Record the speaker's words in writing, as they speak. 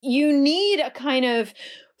you need a kind of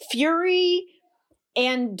fury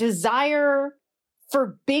and desire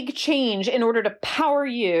for big change in order to power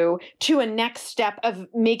you to a next step of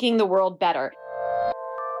making the world better.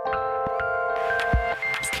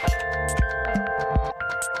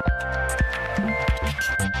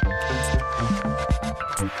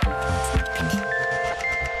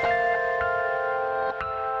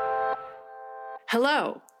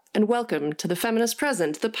 Hello, and welcome to The Feminist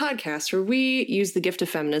Present, the podcast where we use the gift of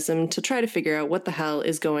feminism to try to figure out what the hell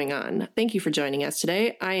is going on. Thank you for joining us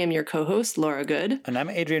today. I am your co-host, Laura Good. And I'm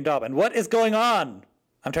Adrian Daub. And what is going on?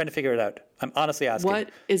 I'm trying to figure it out. I'm honestly asking. What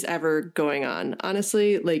is ever going on?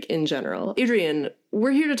 Honestly, like in general. Adrian,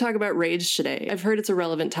 we're here to talk about rage today. I've heard it's a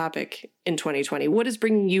relevant topic in 2020. What is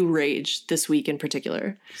bringing you rage this week in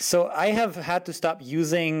particular? So I have had to stop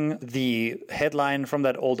using the headline from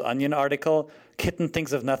that old Onion article, "Kitten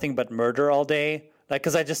thinks of nothing but murder all day." Like,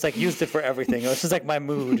 because I just used it for everything. It was just my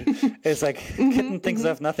mood. It's kitten thinks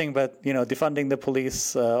of nothing but, defunding the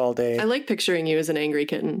police all day. I like picturing you as an angry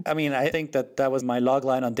kitten. I mean, I think that was my log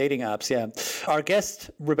line on dating apps, yeah. Our guest,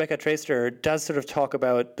 Rebecca Traister, does sort of talk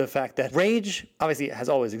about the fact that rage obviously has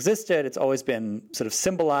always existed. It's always been sort of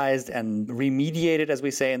symbolized and remediated, as we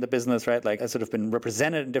say in the business, right? Has sort of been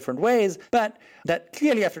represented in different ways. But that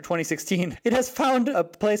clearly after 2016, it has found a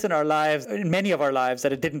place in our lives, in many of our lives,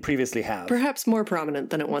 that it didn't previously have. Perhaps more prominent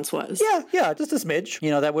than it once was. Yeah, just a smidge.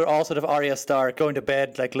 That we're all sort of Arya Stark going to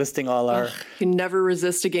bed, listing all our... You never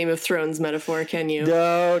resist a Game of Thrones metaphor, can you?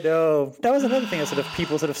 No. That was another thing that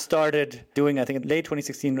people started doing, I think, in late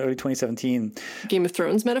 2016, early 2017. Game of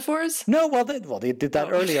Thrones metaphors? No, they did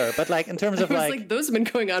that earlier. But in terms of those have been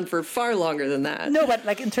going on for far longer than that. No, but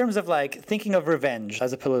in terms of thinking of revenge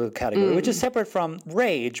as a political category, which is separate from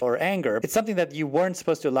rage or anger, it's something that you weren't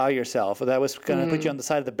supposed to allow yourself, or that was going to put you on the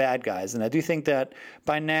side of the bad guys. And I do think that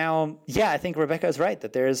by now, I think Rebecca is right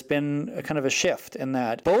that there has been a kind of a shift in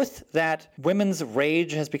that. Both that women's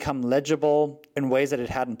rage has become legible in ways that it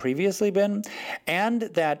hadn't previously been, and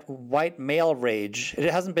that white male rage,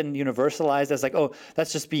 it hasn't been universalized as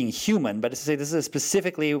that's just being human, but it's to say this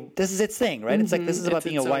is its thing, right? It's this is about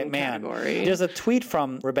being a white man. Category. There's a tweet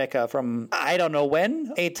from Rebecca from, I don't know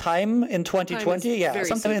when, a time in 2020.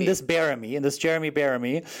 Sometime in this Jeremy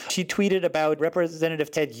Baramy. She tweeted about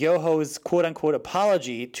Representative Ted Yoho's quote-unquote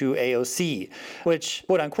apology to AOC, which,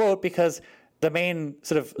 quote unquote, because the main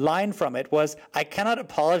sort of line from it was, "I cannot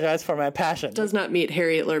apologize for my passion." Does not meet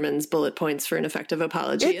Harriet Lerman's bullet points for an effective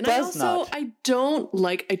apology. I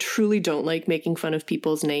truly don't like making fun of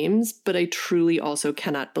people's names, but I truly also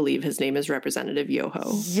cannot believe his name is Representative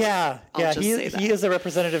Yoho. He is a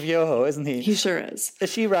Representative Yoho, isn't he? He sure is.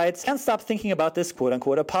 She writes, "Can't stop thinking about this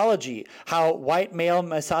quote-unquote apology. How white male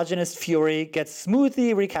misogynist fury gets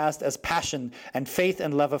smoothly recast as passion and faith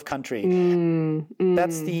and love of country."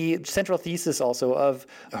 That's the central thesis also of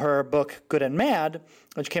her book Good and Mad,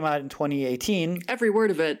 which came out in 2018. Every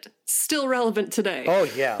word of it still relevant today. Oh,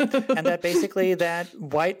 yeah. And that basically that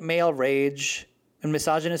white male rage and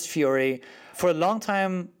misogynist fury, for a long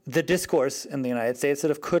time, the discourse in the United States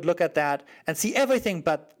sort of could look at that and see everything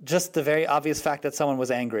but just the very obvious fact that someone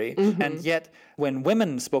was angry. And yet, when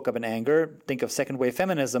women spoke up in anger, think of second wave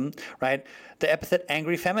feminism, right? The epithet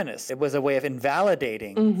angry feminist, it was a way of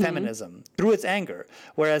invalidating feminism through its anger.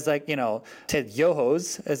 Whereas Ted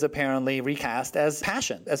Yoho's is apparently recast as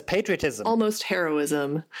passion, as patriotism. Almost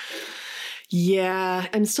heroism. Yeah,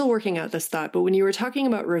 I'm still working out this thought, but when you were talking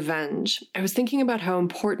about revenge, I was thinking about how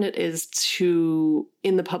important it is to,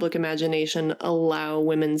 in the public imagination, allow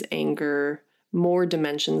women's anger more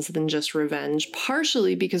dimensions than just revenge,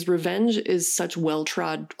 partially because revenge is such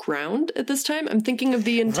well-trod ground at this time. I'm thinking of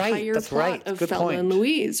the entire plot of Thelma and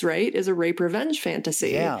Louise, right, is a rape revenge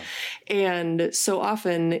fantasy. Yeah. And so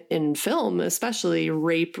often in film, especially,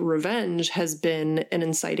 rape revenge has been an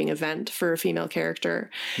inciting event for a female character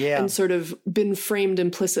and sort of been framed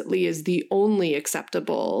implicitly as the only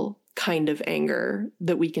acceptable kind of anger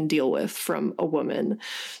that we can deal with from a woman.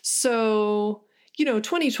 So...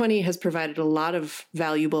 2020 has provided a lot of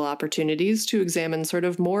valuable opportunities to examine sort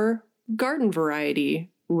of more garden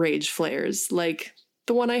variety rage flares, like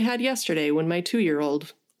the one I had yesterday when my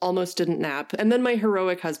 2-year-old almost didn't nap. And then my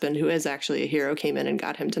heroic husband, who is actually a hero, came in and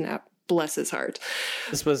got him to nap. Bless his heart.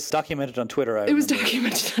 This was documented on Twitter. It was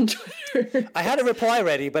documented on Twitter. I had a reply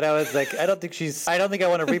ready, but I was like, I don't think I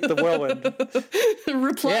want to reap the whirlwind.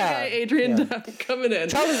 Reply guy, Adrian, coming in.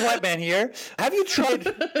 Childless white man here. Have you tried...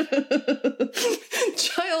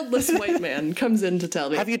 Childless white man comes in to tell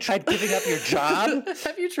me. Have you tried giving up your job?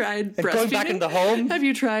 Have you tried breastfeeding? Going back in the home? Have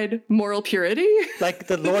you tried moral purity? Like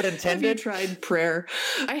the Lord intended? Have you tried prayer?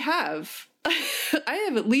 I have. I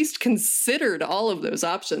have at least considered all of those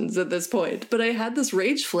options at this point, but I had this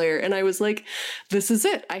rage flare and I was like, this is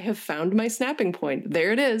it. I have found my snapping point.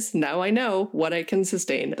 There it is. Now I know what I can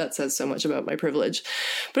sustain. That says so much about my privilege.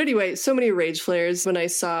 But anyway, so many rage flares. When I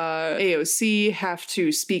saw AOC have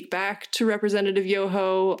to speak back to Representative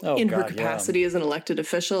Yoho her capacity as an elected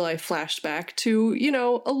official, I flashed back to,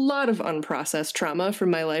 a lot of unprocessed trauma from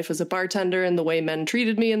my life as a bartender and the way men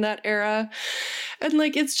treated me in that era. And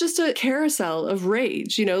it's just a carousel of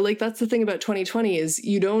rage, that's the thing about 2020 is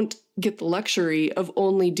you don't get the luxury of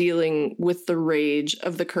only dealing with the rage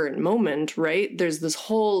of the current moment, right? There's this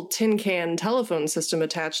whole tin can telephone system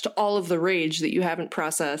attached to all of the rage that you haven't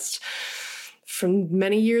processed from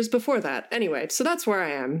many years before that. Anyway, so that's where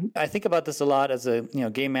I am. I think about this a lot as a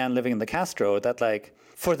gay man living in the Castro, that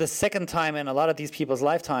for the second time in a lot of these people's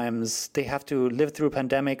lifetimes, they have to live through a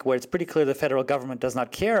pandemic where it's pretty clear the federal government does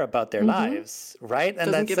not care about their lives, right?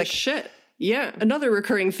 And doesn't give a shit. Yeah, another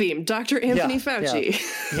recurring theme, Dr. Anthony Fauci.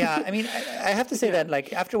 Yeah, I mean, I have to say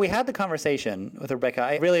that, after we had the conversation with Rebecca,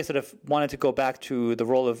 I really sort of wanted to go back to the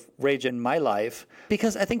role of rage in my life,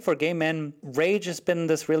 because I think for gay men, rage has been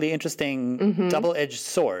this really interesting double-edged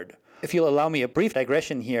sword. If you'll allow me a brief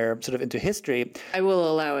digression here, sort of into history. I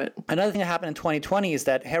will allow it. Another thing that happened in 2020 is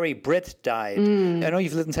that Harry Britt died. I know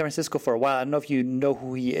you've lived in San Francisco for a while. I don't know if you know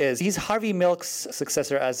who he is. He's Harvey Milk's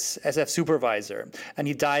successor as SF supervisor, and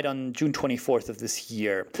he died on June 24th of this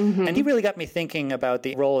year. And he really got me thinking about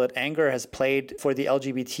the role that anger has played for the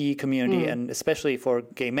LGBT community, and especially for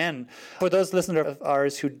gay men. For those listeners of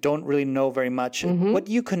ours who don't really know very much, what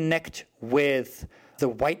do you connect with the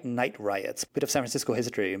White Knight riots, bit of San Francisco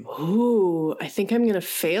history? Ooh, I think I'm going to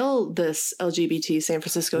fail this LGBT San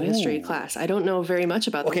Francisco history class. I don't know very much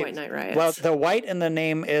about the White Knight riots. Well, the White in the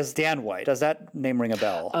name is Dan White. Does that name ring a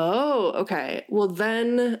bell? Oh, okay. Well,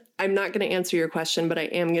 then I'm not going to answer your question, but I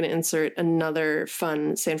am going to insert another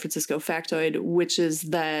fun San Francisco factoid, which is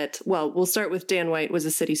that, we'll start with Dan White was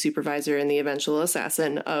a city supervisor and the eventual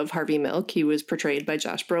assassin of Harvey Milk. He was portrayed by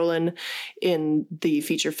Josh Brolin in the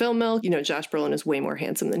feature film Milk. Josh Brolin is way more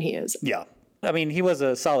handsome than he is. Yeah. I mean, he was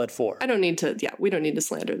a solid 4. we don't need to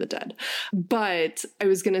slander the dead. But I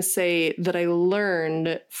was going to say that I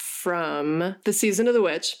learned from The Season of the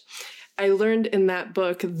Witch. I learned in that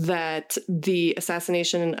book that the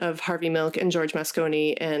assassination of Harvey Milk and George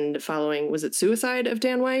Moscone and following, was it suicide of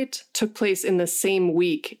Dan White, took place in the same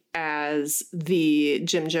week as the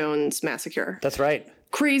Jim Jones massacre. That's right.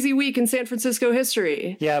 Crazy week in San Francisco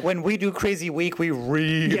history. Yeah, when we do Crazy Week, we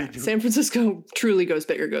really do. San Francisco truly goes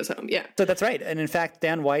big or goes home. Yeah. So that's right. And in fact,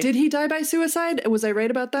 Dan White... Did he die by suicide? Was I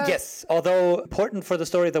right about that? Yes. Although important for the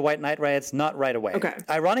story of the White Knight riots, not right away. Okay.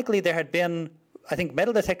 Ironically, there had been, I think,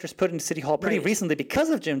 metal detectors put into City Hall pretty recently because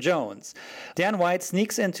of Jim Jones. Dan White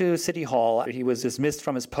sneaks into City Hall. He was dismissed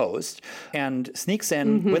from his post and sneaks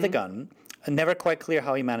in with a gun. Never quite clear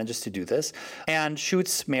how he manages to do this, and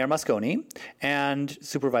shoots Mayor Moscone and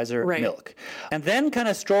Supervisor Milk. And then kind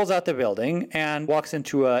of strolls out the building and walks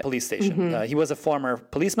into a police station. He was a former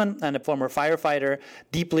policeman and a former firefighter,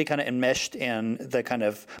 deeply kind of enmeshed in the kind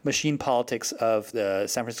of machine politics of the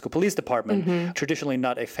San Francisco Police Department, traditionally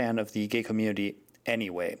not a fan of the gay community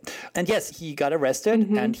anyway. And yes, he got arrested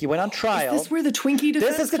and he went on trial. Is this where the Twinkie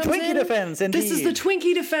defense This is the Twinkie defense, indeed. This is the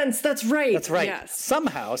Twinkie defense. That's right. That's right. Yes.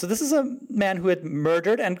 Somehow. So this is a man who had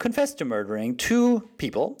murdered and confessed to murdering 2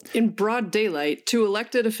 people. In broad daylight, 2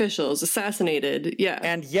 elected officials assassinated. Yeah.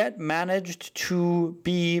 And yet managed to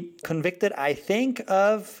be convicted, I think,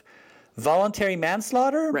 of voluntary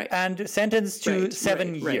manslaughter and sentenced to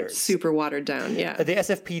 7 years. Super watered down, yeah. The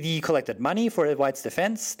SFPD collected money for White's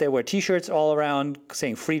defense. There were T-shirts all around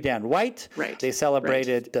saying "Free Dan White." They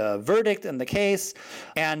celebrated the verdict in the case.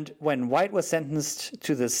 And when White was sentenced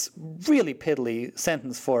to this really piddly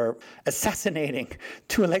sentence for assassinating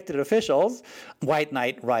 2 elected officials, White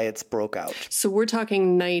Knight riots broke out. So we're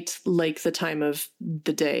talking night like the time of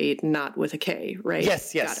the day, not with a K, right?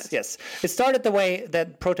 Yes. It started the way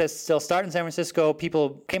that protests still start in San Francisco.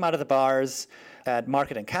 People came out of the bars at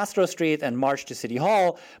Market and Castro Street and marched to City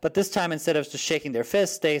Hall. But this time, instead of just shaking their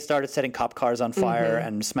fists, they started setting cop cars on fire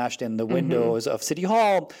and smashed in the windows of City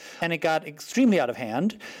Hall. And it got extremely out of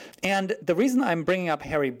hand. And the reason I'm bringing up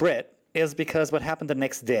Harry Britt is because what happened the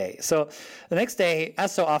next day. So the next day,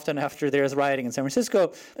 as so often after there's rioting in San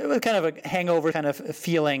Francisco, it was kind of a hangover kind of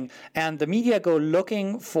feeling. And the media go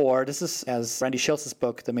looking for, this is as Randy Schiltz's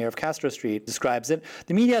book, The Mayor of Castro Street, describes it,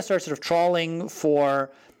 the media starts sort of trawling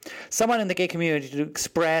for someone in the gay community to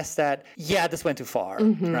express that, yeah, this went too far,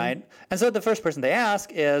 right? And so the first person they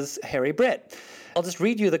ask is Harry Britt. I'll just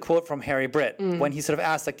read you the quote from Harry Britt when he sort of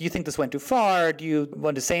asked, like, do you think this went too far? Do you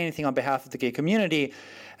want to say anything on behalf of the gay community?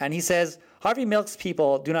 And he says, Harvey Milk's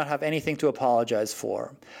people do not have anything to apologize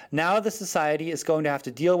for. Now the society is going to have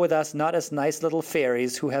to deal with us not as nice little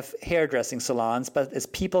fairies who have hairdressing salons, but as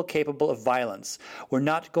people capable of violence. We're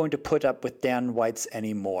not going to put up with Dan Whites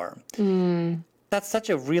anymore. That's such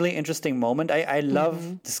a really interesting moment. I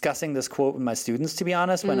love discussing this quote with my students, to be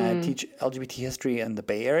honest, when I teach LGBT history in the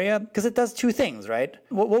Bay Area, because it does two things, right?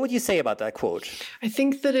 What would you say about that quote? I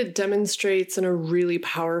think that it demonstrates in a really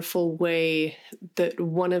powerful way that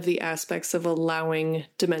one of the aspects of allowing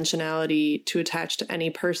dimensionality to attach to any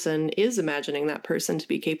person is imagining that person to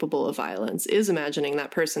be capable of violence, is imagining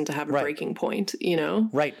that person to have a breaking point, you know?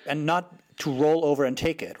 Right. And not to roll over and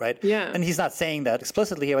take it, right? Yeah. And he's not saying that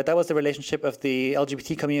explicitly here, but that was the relationship of the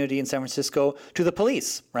LGBT community in San Francisco to the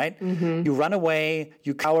police, right? You run away,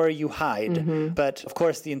 you cower, you hide. But of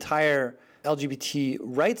course, the entire LGBT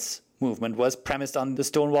rights movement was premised on the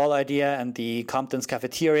Stonewall idea and the Compton's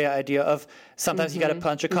cafeteria idea of sometimes you got to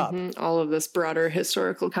punch a cop. All of this broader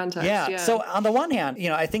historical context. Yeah. So on the one hand,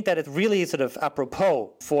 I think that it's really sort of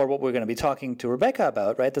apropos for what we're going to be talking to Rebecca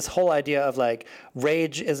about, right? This whole idea of like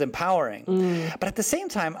rage is empowering. But at the same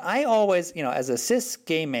time, I always, as a cis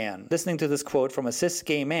gay man, listening to this quote from a cis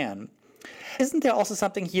gay man, isn't there also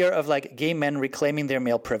something here of like gay men reclaiming their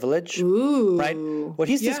male privilege? Ooh. Right? What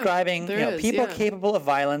he's describing, people capable of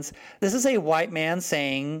violence. This is a white man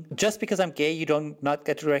saying, just because I'm gay, you don't not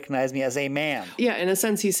get to recognize me as a man. Yeah, in a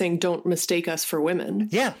sense, he's saying, don't mistake us for women.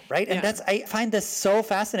 Yeah, right? And I find this so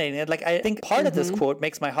fascinating. Like, I think part of this quote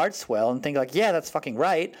makes my heart swell and think like, yeah, that's fucking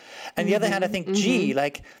right. And the other hand, I think, gee,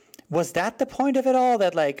 like, was that the point of it all?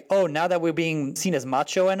 That like, oh, now that we're being seen as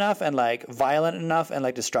macho enough and like violent enough and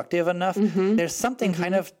like destructive enough, there's something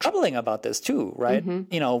kind of troubling about this too, right?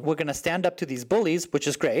 We're going to stand up to these bullies, which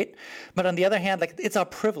is great. But on the other hand, like it's our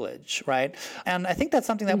privilege, right? And I think that's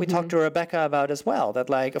something that we talked to Rebecca about as well, that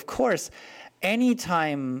like, of course,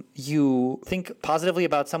 anytime you think positively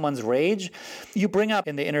about someone's rage, you bring up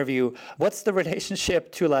in the interview, what's the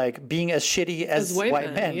relationship to like being as shitty as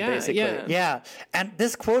white men, basically. Yeah. And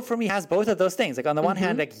this quote for me has both of those things. Like on the one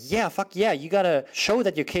hand, like, yeah, fuck yeah, you got to show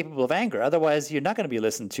that you're capable of anger. Otherwise, you're not going to be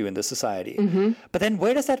listened to in this society. But then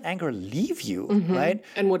where does that anger leave you, right?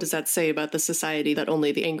 And what does that say about the society that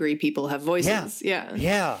only the angry people have voices? Yeah.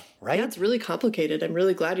 Right? Yeah, it's really complicated. I'm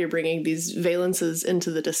really glad you're bringing these valences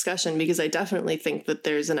into the discussion because I definitely think that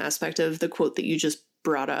there's an aspect of the quote that you just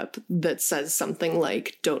brought up that says something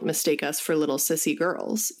like, don't mistake us for little sissy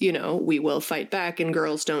girls. We will fight back and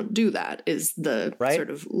girls don't do that is the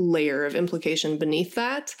sort of layer of implication beneath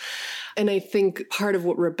that. And I think part of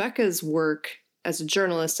what Rebecca's work as a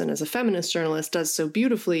journalist and as a feminist journalist does so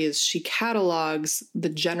beautifully is she catalogs the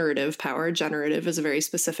generative power. Generative is a very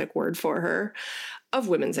specific word for her, of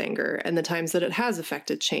women's anger and the times that it has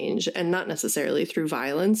affected change, and not necessarily through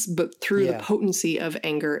violence, but through the potency of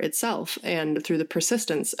anger itself and through the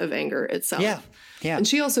persistence of anger itself. Yeah. And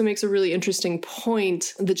she also makes a really interesting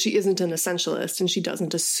point that she isn't an essentialist and she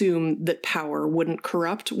doesn't assume that power wouldn't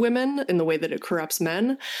corrupt women in the way that it corrupts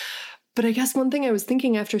men. But I guess one thing I was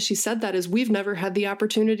thinking after she said that is we've never had the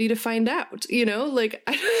opportunity to find out, like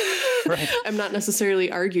I'm not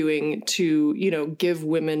necessarily arguing to, give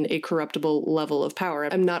women a corruptible level of power.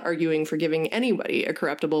 I'm not arguing for giving anybody a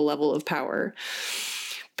corruptible level of power.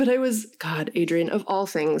 But God, Adrian, of all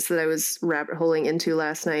things that I was rabbit holing into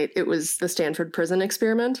last night, it was the Stanford prison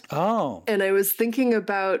experiment. Oh. And I was thinking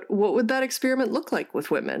about what would that experiment look like with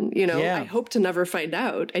women? I hope to never find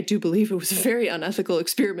out. I do believe it was a very unethical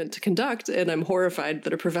experiment to conduct, and I'm horrified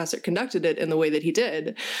that a professor conducted it in the way that he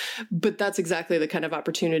did. But that's exactly the kind of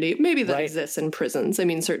opportunity maybe that exists in prisons. I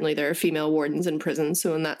mean, certainly there are female wardens in prisons.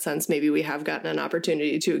 So in that sense, maybe we have gotten an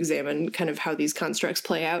opportunity to examine kind of how these constructs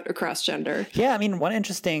play out across gender. Yeah, I mean, one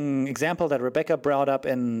interesting example that Rebecca brought up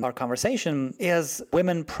in our conversation is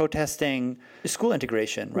women protesting school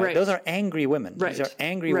integration, right? Those are angry women. Right. These are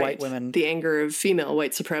angry white women. The anger of female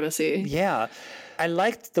white supremacy. Yeah. I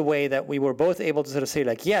liked the way that we were both able to sort of say,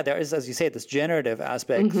 like, yeah, there is, as you say, this generative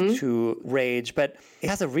aspect to rage, but it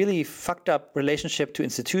has a really fucked up relationship to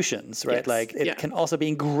institutions, right? Yes. Like, it can also be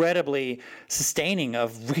incredibly sustaining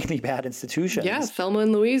of really bad institutions. Yeah, Thelma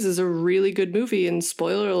and Louise is a really good movie, and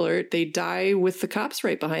spoiler alert, they die with the cops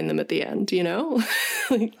right behind them at the end, There's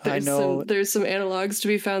some analogs to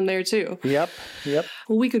be found there, too. Yep.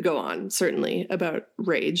 Well, we could go on, certainly, about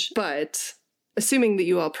rage, but assuming that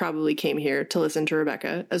you all probably came here to listen to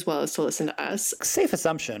Rebecca as well as to listen to us. Safe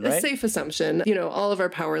assumption, right? A safe assumption. You know, all of our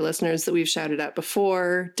power listeners that we've shouted at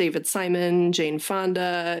before, David Simon, Jane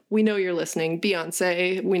Fonda, we know you're listening.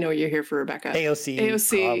 Beyonce, we know you're here for Rebecca. AOC,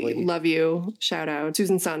 probably. Love you. Shout out.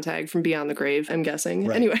 Susan Sontag from Beyond the Grave, I'm guessing.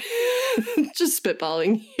 Right. Anyway, just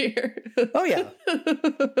spitballing here. Oh, yeah.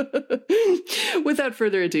 Without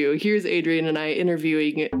further ado, here's Adrian and I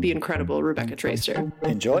interviewing the incredible Rebecca Traister.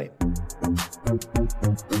 Enjoy.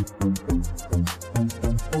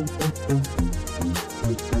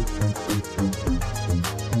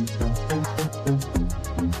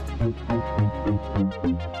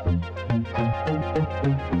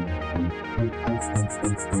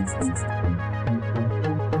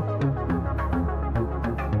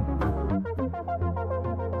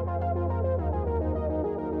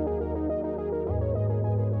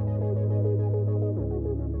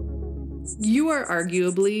 You are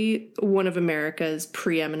arguably one of America's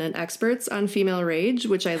preeminent experts on female rage,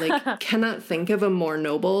 which I cannot think of a more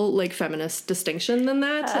noble feminist distinction than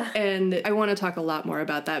that. And I want to talk a lot more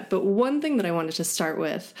about that. But one thing that I wanted to start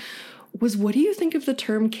with was, what do you think of the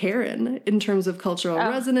term Karen in terms of cultural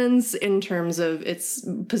resonance, in terms of its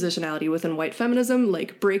positionality within white feminism?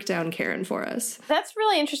 Break down Karen for us. That's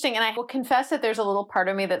really interesting. And I will confess that there's a little part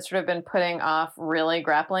of me that's sort of been putting off really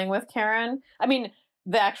grappling with Karen. I mean,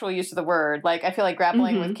 the actual use of the word. I feel like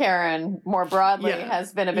grappling with Karen more broadly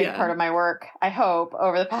has been a big part of my work, I hope,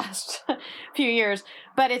 over the past few years.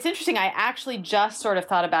 But it's interesting. I actually just sort of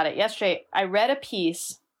thought about it yesterday. I read a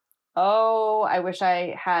piece. Oh, I wish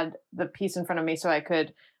I had the piece in front of me so I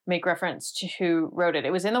could make reference to who wrote it.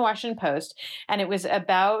 It was in the Washington Post, and it was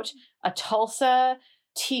about a Tulsa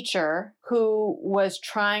teacher who was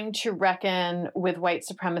trying to reckon with white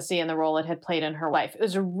supremacy and the role it had played in her life. It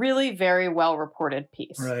was a really very well reported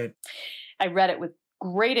piece. Right. I read it with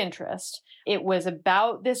great interest. It was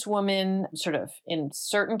about this woman sort of in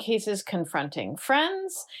certain cases confronting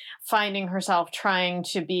friends, finding herself trying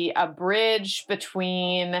to be a bridge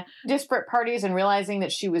between disparate parties and realizing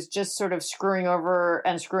that she was just sort of screwing over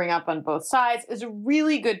and screwing up on both sides. It's a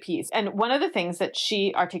really good piece. And one of the things that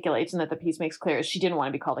she articulates and that the piece makes clear is she didn't want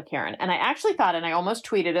to be called a Karen. And I actually thought, and I almost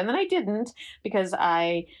tweeted, and then I didn't because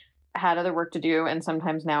I had other work to do. And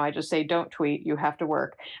sometimes now I just say, don't tweet, you have to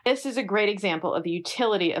work. This is a great example of the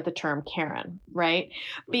utility of the term Karen, right?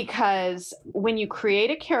 Because when you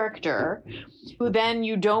create a character who then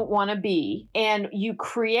you don't want to be, and you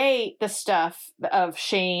create the stuff of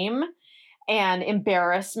shame and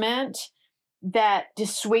embarrassment that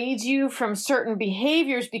dissuades you from certain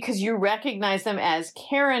behaviors because you recognize them as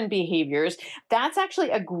Karen behaviors, that's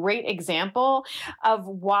actually a great example of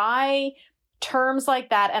why terms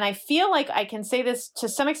like that. And I feel like I can say this to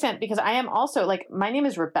some extent because I am also my name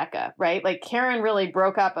is Rebecca, right? Karen really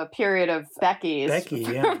broke up a period of Becky,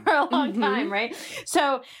 yeah. for a long time, right?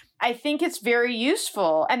 So I think it's very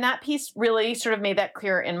useful. And that piece really sort of made that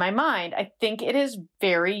clear in my mind. I think it is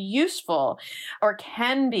very useful, or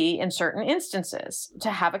can be in certain instances,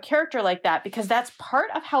 to have a character like that, because that's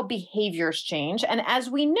part of how behaviors change. And as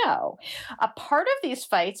we know, a part of these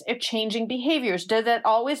fights are changing behaviors. Does that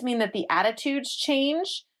always mean that the attitudes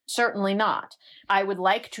change? Certainly not. I would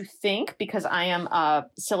like to think, because I am a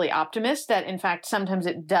silly optimist, that in fact, sometimes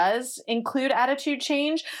it does include attitude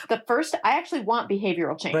change. I actually want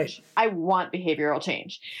behavioral change. Right. I want behavioral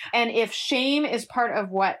change. And if shame is part of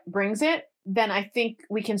what brings it, then I think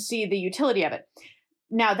we can see the utility of it.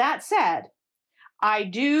 Now, that said, I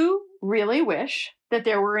do really wish that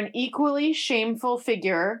there were an equally shameful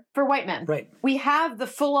figure for white men. Right. We have the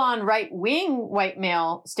full-on right-wing white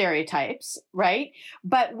male stereotypes, right?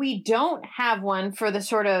 But we don't have one for the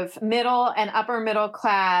sort of middle and upper middle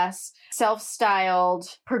class, self-styled,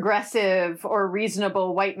 progressive, or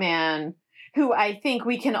reasonable white man who I think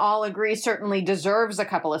we can all agree certainly deserves a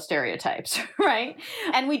couple of stereotypes, right?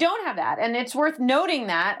 And we don't have that. And it's worth noting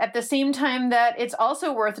that at the same time that it's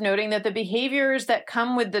also worth noting that the behaviors that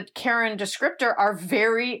come with the Karen descriptor are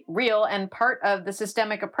very real and part of the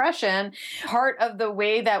systemic oppression, part of the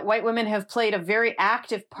way that white women have played a very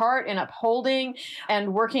active part in upholding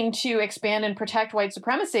and working to expand and protect white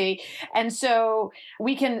supremacy. And so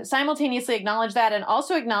we can simultaneously acknowledge that and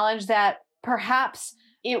also acknowledge that perhaps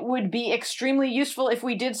it would be extremely useful if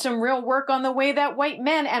we did some real work on the way that white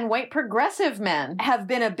men and white progressive men have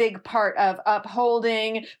been a big part of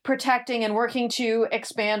upholding, protecting, and working to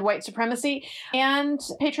expand white supremacy and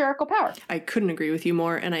patriarchal power. I couldn't agree with you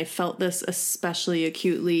more, and I felt this especially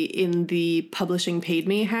acutely in the publishing paid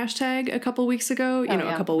me hashtag a couple weeks ago.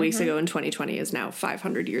 A couple weeks ago in 2020 is now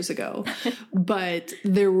 500 years ago. But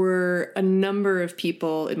there were a number of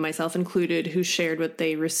people, and myself included, who shared what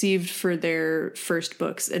they received for their first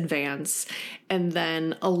book's advance. And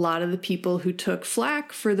then a lot of the people who took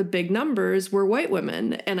flack for the big numbers were white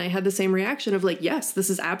women. And I had the same reaction of like, yes, this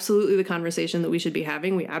is absolutely the conversation that we should be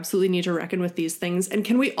having. We absolutely need to reckon with these things. And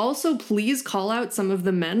can we also please call out some of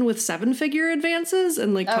the men with 7-figure advances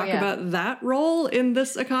and talk about that role in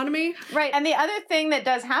this economy? Right. And the other thing that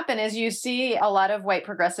does happen is you see a lot of white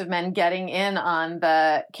progressive men getting in on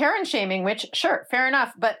the Karen shaming, which, sure, fair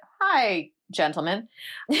enough. But hi, gentlemen.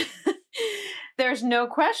 There's no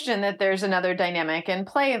question that there's another dynamic in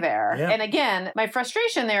play there. Yeah. And again, my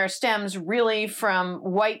frustration there stems really from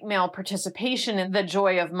white male participation in the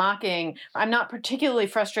joy of mocking. I'm not particularly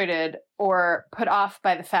frustrated or put off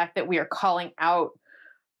by the fact that we are calling out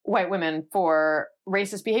white women for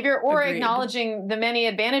racist behavior or Agreed. Acknowledging the many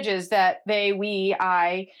advantages that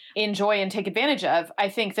I enjoy and take advantage of. I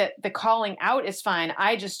think that the calling out is fine.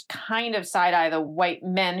 I just kind of side-eye the white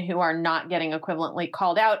men who are not getting equivalently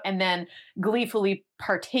called out and then gleefully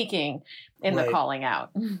partaking in the calling out.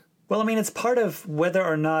 Well, I mean, it's part of whether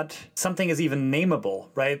or not something is even nameable,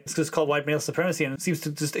 right? It's just called white male supremacy, and it seems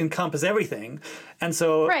to just encompass everything. And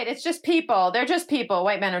so... Right, it's just people. They're just people.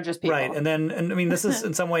 White men are just people. Right, and I mean, this is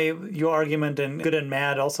in some way your argument in Good and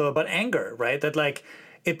Mad also about anger, right? That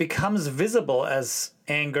it becomes visible as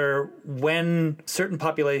anger when certain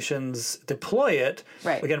populations deploy it.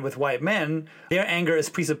 Right. Again, with white men, their anger is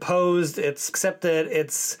presupposed, it's accepted,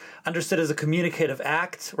 it's understood as a communicative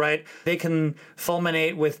act, right? They can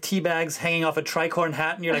fulminate with tea bags hanging off a tricorn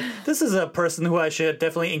hat, and you're like, this is a person who I should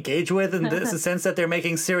definitely engage with in the sense that they're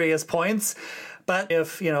making serious points. But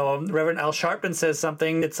if, Reverend Al Sharpton says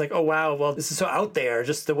something, it's like, oh, wow, well, this is so out there,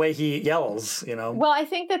 just the way he yells, Well, I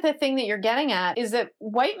think that the thing that you're getting at is that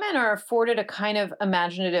white men are afforded a kind of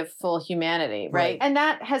imaginative full humanity, right? And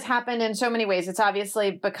that has happened in so many ways. It's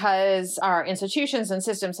obviously because our institutions and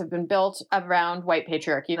systems have been built around white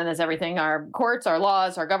patriarchy. And as everything, our courts, our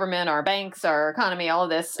laws, our government, our banks, our economy, all of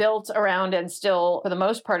this built around and still, for the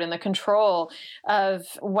most part, in the control of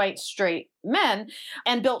white straight men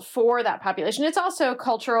and built for that population. It's also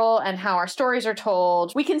cultural and how our stories are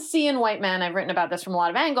told. We can see in white men, I've written about this from a lot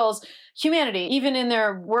of angles, humanity, even in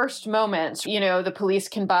their worst moments. The police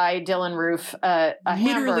can buy Dylan Roof a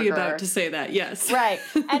hamburger. Literally about to say that, yes. Right.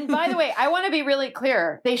 And by the way, I want to be really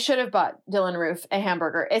clear. They should have bought Dylan Roof a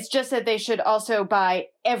hamburger. It's just that they should also buy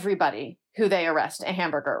everybody who they arrest a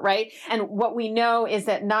hamburger, right? And what we know is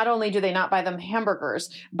that not only do they not buy them hamburgers,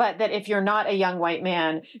 but that if you're not a young white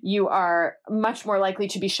man, you are much more likely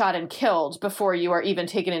to be shot and killed before you are even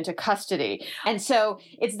taken into custody. And so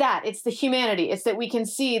it's the humanity. It's that we can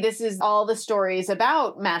see this is all the stories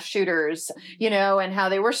about mass shooters, and how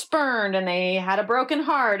they were spurned and they had a broken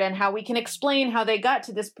heart and how we can explain how they got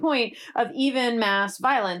to this point of even mass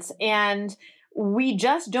violence. And we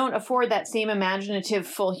just don't afford that same imaginative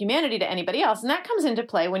full humanity to anybody else. And that comes into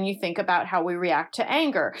play when you think about how we react to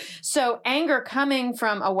anger. So anger coming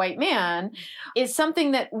from a white man is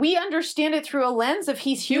something that we understand it through a lens of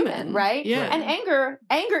he's human, right? Yeah. And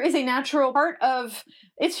anger is a natural part of,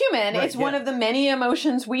 it's human. Right, it's one of the many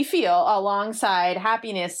emotions we feel alongside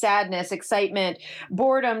happiness, sadness, excitement,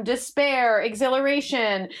 boredom, despair,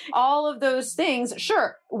 exhilaration, all of those things.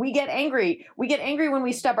 Sure, we get angry. We get angry when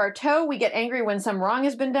we stub our toe. We get angry when some wrong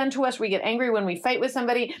has been done to us. We get angry when we fight with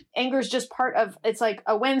somebody. Anger is just part of, it's like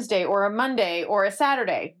a Wednesday or a Monday or a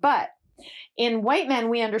Saturday. But in white men,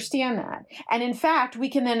 we understand that. And in fact, we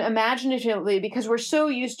can then imaginatively, because we're so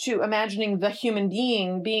used to imagining the human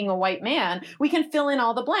being a white man, we can fill in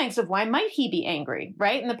all the blanks of why might he be angry,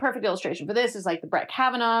 right? And the perfect illustration for this is like the Brett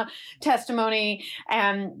Kavanaugh testimony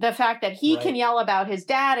and the fact that he can yell about his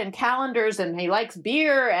dad and calendars and he likes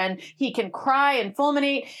beer and he can cry and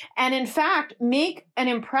fulminate and in fact make an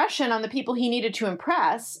impression on the people he needed to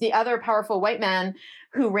impress, the other powerful white men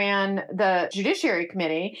who ran the Judiciary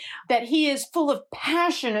Committee, that he is full of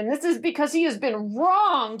passion. And this is because he has been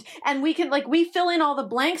wronged. And we fill in all the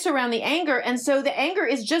blanks around the anger. And so the anger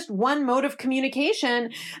is just one mode of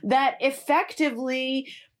communication that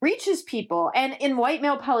effectively reaches people. And in white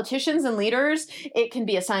male politicians and leaders, it can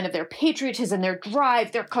be a sign of their patriotism, their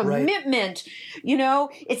drive, their commitment. You know,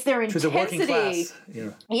 it's their intensity. To the working class. Yeah.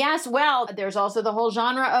 Yes, well, there's also the whole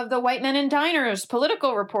genre of the white men in diners,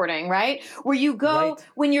 political reporting, right? Where you go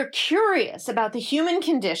when you're curious about the human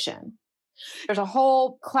condition. There's a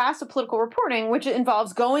whole class of political reporting which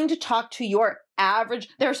involves going to talk to your average,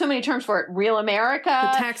 there are so many terms for it, real America.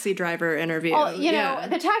 The taxi driver interview. Oh, you know,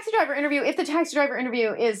 the taxi driver interview, if the taxi driver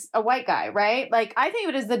interview is a white guy, right? Like, I think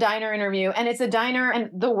of it as the diner interview, and it's a diner and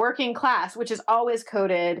the working class, which is always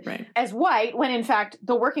coded as white, when in fact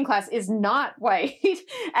the working class is not white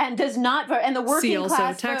and does not vote, and the working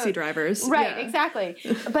class taxi vote. Drivers. Right, exactly.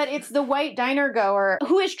 But it's the white diner goer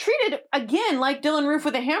who is treated, again, like Dylan Roof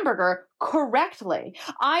with a hamburger, correctly.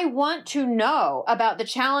 I want to know about the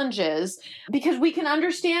challenges because we can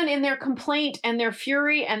understand in their complaint and their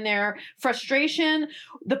fury and their frustration,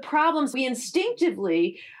 the problems. We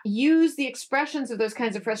instinctively use the expressions of those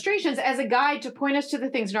kinds of frustrations as a guide to point us to the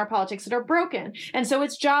things in our politics that are broken. And so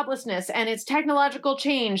it's joblessness and it's technological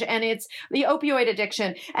change and it's the opioid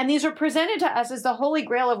addiction. And these are presented to us as the holy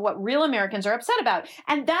grail of what real Americans are upset about.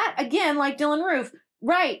 And that, again, like Dylan Roof,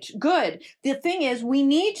 right, good. The thing is, we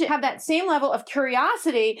need to have that same level of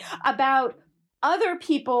curiosity about other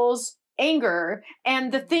people's anger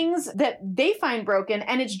and the things that they find broken.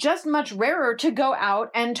 And it's just much rarer to go out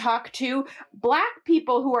and talk to Black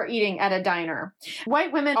people who are eating at a diner.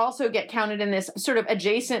 White women also get counted in this sort of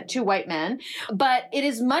adjacent to white men, but it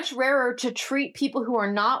is much rarer to treat people who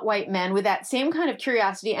are not white men with that same kind of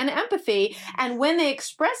curiosity and empathy. And when they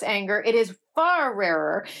express anger, it is far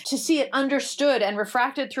rarer to see it understood and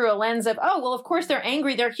refracted through a lens of, oh, well, of course they're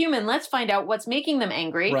angry, they're human. Let's find out what's making them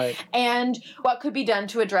angry and what could be done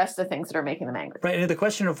to address the things that are making them angry. Right. And the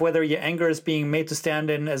question of whether your anger is being made to stand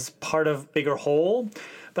in as part of a bigger whole,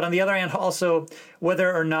 but on the other hand, also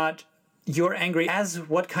whether or not you're angry as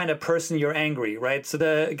what kind of person you're angry, right? So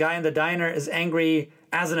the guy in the diner is angry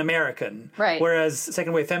as an American. Right. Whereas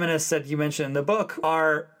second wave feminists that you mentioned in the book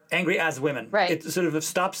are angry as women. Right. It sort of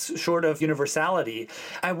stops short of universality.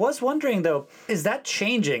 I was wondering, though, is that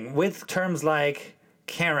changing with terms like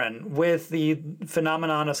Karen, with the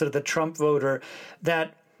phenomenon of sort of the Trump voter,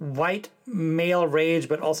 that white male rage,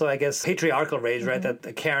 but also, I guess, patriarchal rage, right, that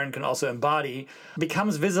the Karen can also embody,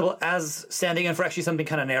 becomes visible as standing in for actually something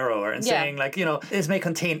kind of narrower and saying, like, you know, this may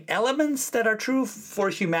contain elements that are true for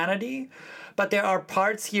humanity, but there are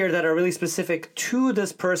parts here that are really specific to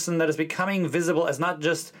this person that is becoming visible as not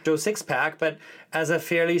just Joe Sixpack, but as a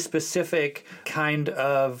fairly specific kind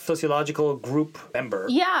of sociological group member.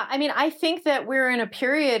 Yeah, I mean, I think that we're in a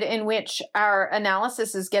period in which our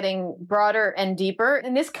analysis is getting broader and deeper.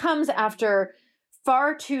 And this comes after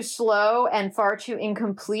far too slow and far too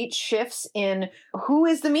incomplete shifts in who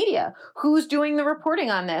is the media, who's doing the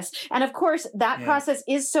reporting on this. And of course, that process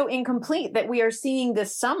is so incomplete that we are seeing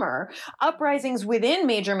this summer uprisings within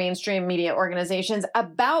major mainstream media organizations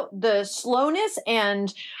about the slowness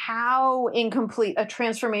and how incomplete a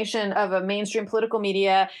transformation of a mainstream political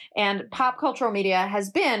media and pop cultural media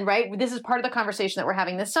has been, right? This is part of the conversation that we're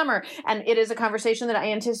having this summer. And it is a conversation that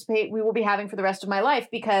I anticipate we will be having for the rest of my life,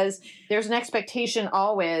 because there's an expectation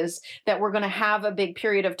always that we're going to have a big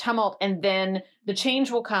period of tumult and then the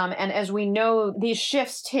change will come. And as we know, these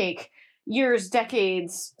shifts take years,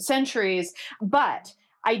 decades, centuries. But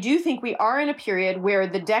I do think we are in a period where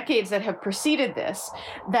the decades that have preceded this,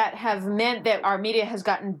 that have meant that our media has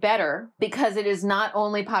gotten better because it is not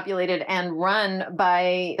only populated and run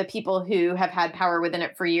by the people who have had power within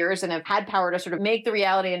it for years and have had power to sort of make the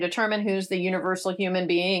reality and determine who's the universal human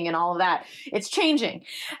being and all of that. It's changing.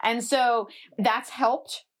 And so that's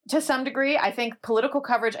helped to some degree. I think political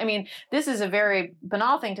coverage, I mean, this is a very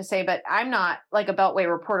banal thing to say, but I'm not like a Beltway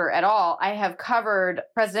reporter at all. I have covered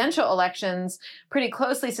presidential elections pretty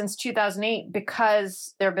closely since 2008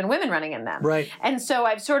 because there have been women running in them. Right. And so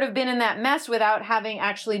I've sort of been in that mess without having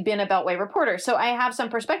actually been a Beltway reporter. So I have some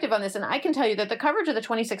perspective on this. And I can tell you that the coverage of the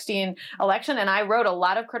 2016 election, and I wrote a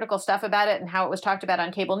lot of critical stuff about it and how it was talked about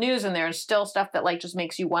on cable news. And there's still stuff that like just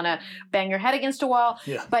makes you want to bang your head against a wall.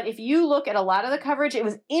 Yeah. But if you look at a lot of the coverage, it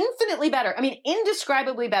was infinitely better. I mean,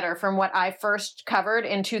 indescribably better from what I first covered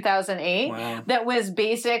in 2008. Wow. That was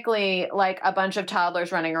basically like a bunch of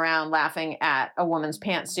toddlers running around laughing at a woman's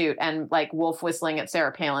pantsuit and like wolf whistling at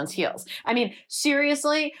Sarah Palin's heels. I mean,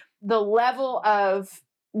 seriously, the level of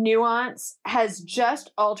nuance has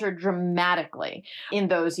just altered dramatically in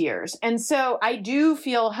those years. And so I do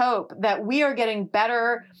feel hope that we are getting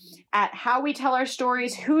better at how we tell our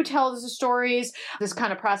stories, who tells the stories. This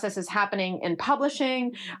kind of process is happening in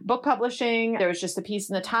publishing, book publishing. There was just a piece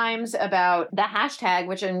in the Times about the hashtag,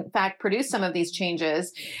 which in fact produced some of these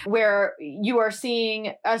changes, where you are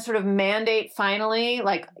seeing a sort of mandate finally,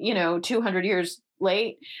 200 years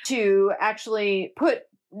late, to actually put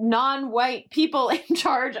non-white people in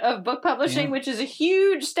charge of book publishing, which is a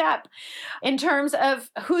huge step in terms of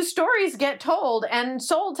whose stories get told and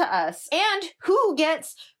sold to us and who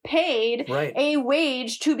gets paid a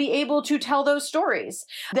wage to be able to tell those stories.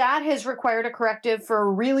 That has required a corrective for a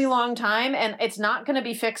really long time, and it's not going to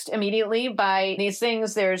be fixed immediately by these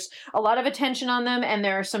things. There's a lot of attention on them, and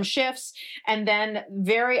there are some shifts. And then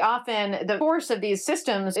very often the force of these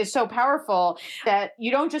systems is so powerful that you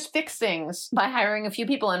don't just fix things by hiring a few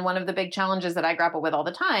people. And one of the big challenges that I grapple with all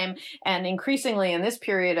the time, and increasingly in this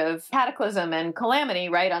period of cataclysm and calamity,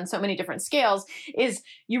 right, on so many different scales, is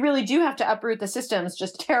you really do have to uproot the systems,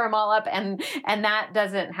 just tear them all up. And that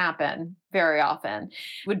doesn't happen very often.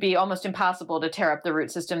 It would be almost impossible to tear up the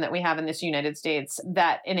root system that we have in this United States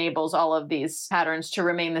that enables all of these patterns to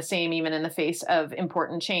remain the same, even in the face of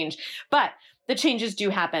important change. But the changes do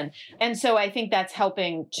happen. And so I think that's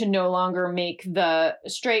helping to no longer make the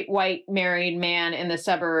straight white married man in the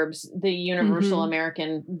suburbs the universal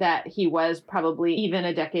American that he was probably even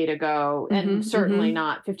a decade ago, and certainly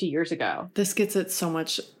not 50 years ago. This gets at so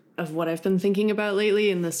much of what I've been thinking about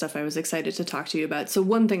lately and the stuff I was excited to talk to you about. So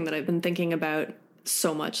one thing that I've been thinking about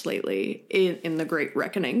so much lately in the great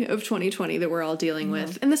reckoning of 2020 that we're all dealing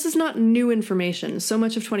with. And this is not new information. So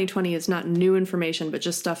much of 2020 is not new information, but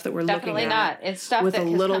just stuff that we're Definitely looking at. Not. It's stuff with that a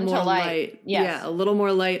has little come more to light. Yes. Yeah, a little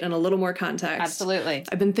more light and a little more context. Absolutely.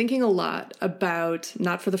 I've been thinking a lot about,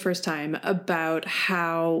 not for the first time, about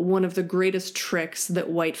how one of the greatest tricks that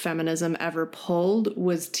white feminism ever pulled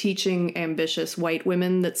was teaching ambitious white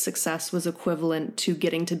women that success was equivalent to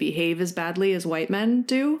getting to behave as badly as white men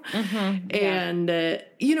do. And,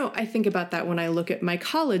 I think about that when I look at my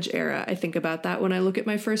college era. I think about that when I look at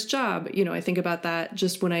my first job. I think about that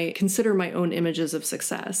just when I consider my own images of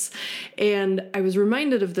success. And I was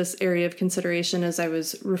reminded of this area of consideration as I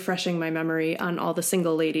was refreshing my memory on All the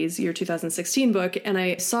Single Ladies, your 2016 book. And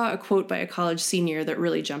I saw a quote by a college senior that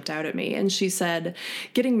really jumped out at me. And she said,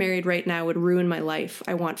 "Getting married right now would ruin my life.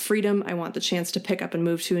 I want freedom. I want the chance to pick up and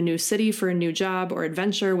move to a new city for a new job or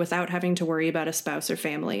adventure without having to worry about a spouse or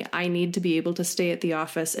family. I need to be able to stay at the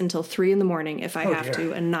office until 3 a.m. if I have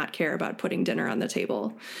to and not care about putting dinner on the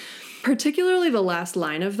table." Particularly the last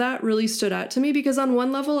line of that really stood out to me because on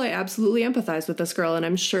one level, I absolutely empathize with this girl, and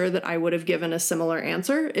I'm sure that I would have given a similar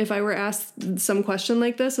answer if I were asked some question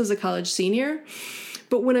like this as a college senior.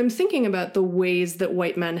 But when I'm thinking about the ways that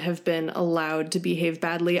white men have been allowed to behave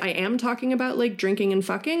badly, I am talking about like drinking and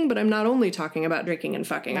fucking, but I'm not only talking about drinking and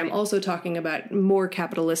fucking. Right. I'm also talking about more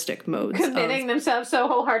capitalistic modes. Committing themselves so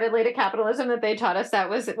wholeheartedly to capitalism that they taught us that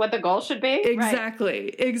was what the goal should be. Exactly.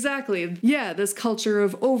 Right. Exactly. Yeah, this culture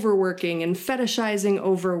of overworking and fetishizing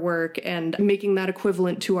overwork and making that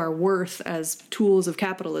equivalent to our worth as tools of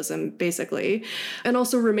capitalism, basically. And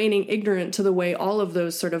also remaining ignorant to the way all of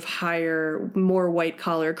those sort of higher, more white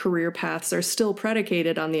collar career paths are still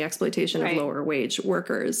predicated on the exploitation of lower wage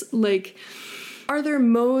workers. Like, are there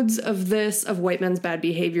modes of this, of white men's bad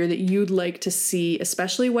behavior that you'd like to see,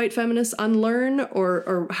 especially white feminists, unlearn?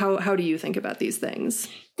 Or how do you think about these things?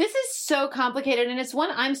 This is so complicated, and it's one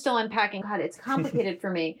I'm still unpacking. God, it's complicated for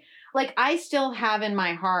me. Like, I still have in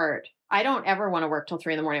my heart, I don't ever want to work till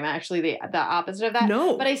 3 a.m. I'm actually the opposite of that.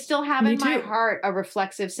 No, but I still have in my heart a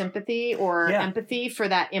reflexive sympathy or empathy for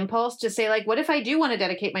that impulse to say, like, what if I do want to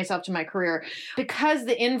dedicate myself to my career? Because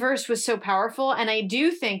the inverse was so powerful. And I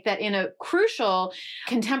do think that in a crucial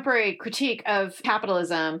contemporary critique of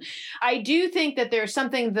capitalism, I do think that there's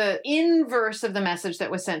something, the inverse of the message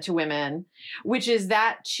that was sent to women, which is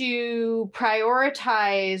that to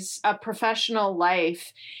prioritize a professional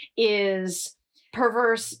life is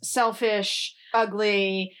perverse, selfish,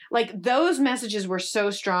 ugly. Like, those messages were so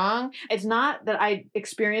strong. It's not that I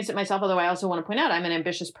experienced it myself, although I also want to point out I'm an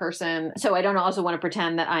ambitious person. So I don't also want to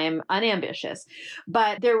pretend that I am unambitious.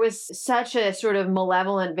 But there was such a sort of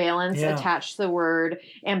malevolent valence attached to the word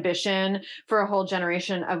ambition for a whole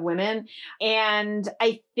generation of women. And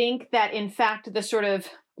I think that, in fact, the sort of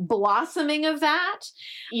blossoming of that,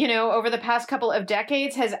 over the past couple of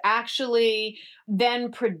decades has actually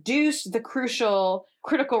then produced the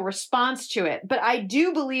critical response to it. But I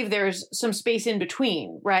do believe there's some space in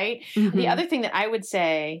between, right? Mm-hmm. The other thing that I would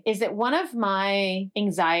say is that one of my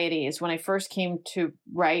anxieties when I first came to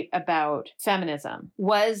write about feminism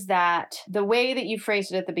was that the way that you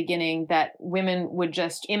phrased it at the beginning, that women would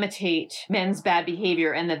just imitate men's bad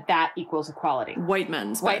behavior and that equals equality. White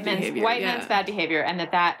men's bad behavior, and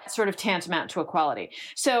that sort of tantamount to equality.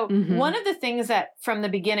 So one of the things that from the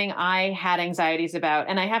beginning I had anxieties about,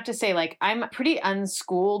 and I have to say, like, I'm pretty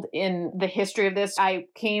unschooled in the history of this. I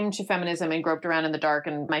came to feminism and groped around in the dark,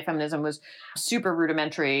 and my feminism was super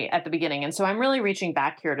rudimentary at the beginning. And so I'm really reaching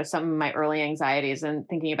back here to some of my early anxieties and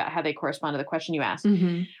thinking about how they correspond to the question you asked.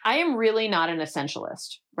 I am really not an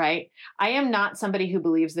essentialist, right? I am not somebody who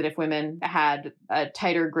believes that if women had a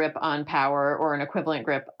tighter grip on power or an equivalent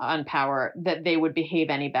grip on power, that they would behave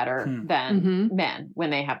any better than men when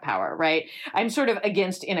they have power, right? I'm sort of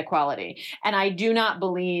against inequality. And I do not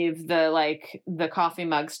believe the coffee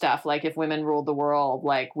mug stuff, like if women ruled the world,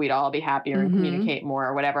 like we'd all be happier and communicate more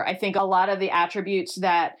or whatever. I think a lot of the attributes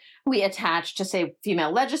that we attach to, say,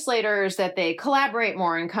 female legislators, that they collaborate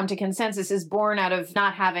more and come to consensus, is born out of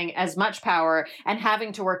not having as much power and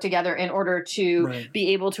having to work together in order to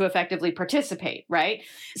be able to effectively participate, right?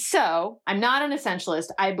 So I'm not an essentialist.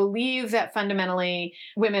 I believe that fundamentally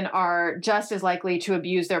women are just as likely to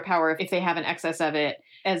abuse their power if they have an excess of it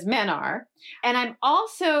as men are. And I'm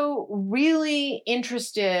also really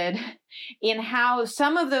interested in how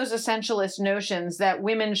some of those essentialist notions that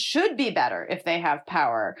women should be better if they have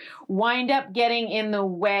power wind up getting in the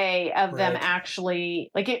way of them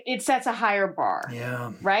actually, like it sets a higher bar.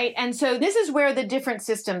 Yeah. Right. And so this is where the different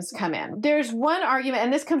systems come in. There's one argument,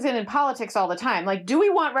 and this comes in politics all the time. Like, do we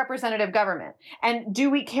want representative government? And do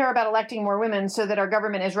we care about electing more women so that our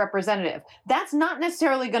government is representative? That's not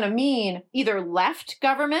necessarily going to mean either left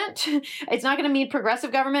government. It's not going to mean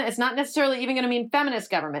progressive government. It's not necessarily even going to mean feminist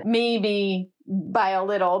government. Maybe by a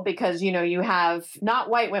little, because, you have not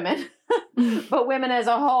white women, but women as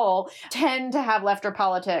a whole tend to have lefter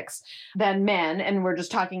politics than men. And we're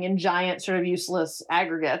just talking in giant sort of useless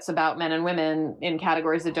aggregates about men and women in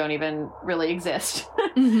categories that don't even really exist.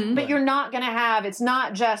 But you're not going to have, it's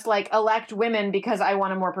not just like elect women because I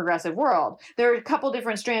want a more progressive world. There are a couple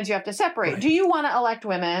different strands you have to separate. Do you want to elect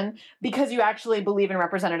women because you actually believe in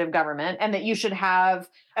representative government and that you should have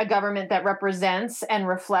a government that represents and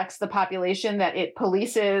reflects the population that it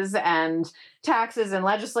polices and taxes and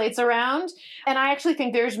legislates around? And I actually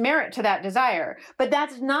think there's merit to that desire. But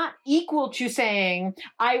that's not equal to saying,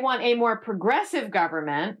 I want a more progressive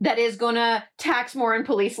government that is going to tax more and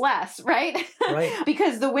police less, right?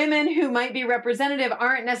 Because the women who might be representative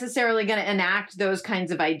aren't necessarily going to enact those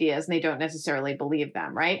kinds of ideas, and they don't necessarily believe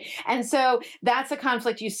them, right? And so that's a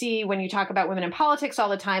conflict you see when you talk about women in politics all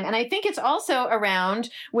the time. And I think it's also around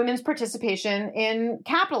women's participation in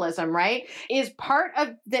capitalism, right? Is part of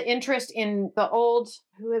the interest in the old,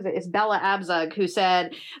 who is it? It's Bella Abzug, who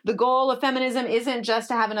said, the goal of feminism isn't just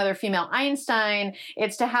to have another female Einstein,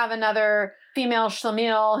 it's to have another female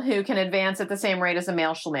Schlemiel who can advance at the same rate as a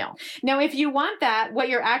male Schlemiel. Now, if you want that, what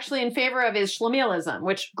you're actually in favor of is Schlemielism,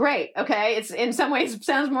 which, great, okay? It's in some ways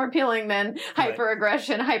sounds more appealing than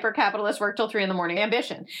hyper-aggression, hyper-capitalist, work till 3 a.m.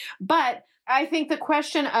 ambition. But I think the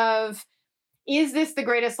question of, is this the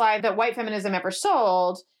greatest lie that white feminism ever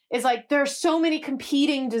sold, is like, there's so many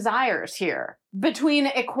competing desires here between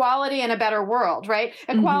equality and a better world, right?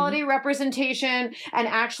 Equality, representation, and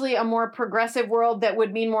actually a more progressive world that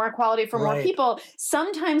would mean more equality for more people.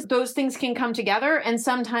 Sometimes those things can come together and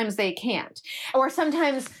sometimes they can't. Or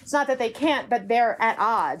sometimes it's not that they can't, but they're at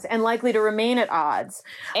odds and likely to remain at odds.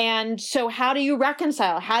 And so how do you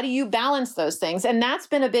reconcile? How do you balance those things? And that's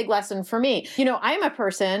been a big lesson for me. I'm a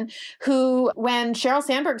person who, when Sheryl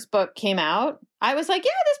Sandberg's book came out, I was like,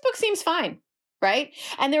 yeah, this book seems fine. Right.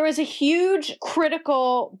 And there was a huge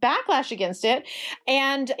critical backlash against it.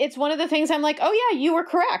 And it's one of the things I'm like, oh, yeah, you were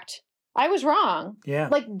correct. I was wrong. Yeah.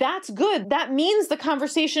 Like, that's good. That means the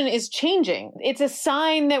conversation is changing. It's a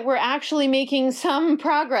sign that we're actually making some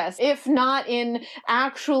progress, if not in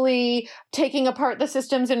actually taking apart the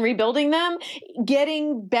systems and rebuilding them,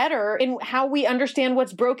 getting better in how we understand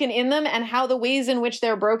what's broken in them and how the ways in which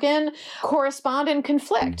they're broken correspond and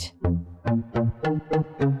conflict.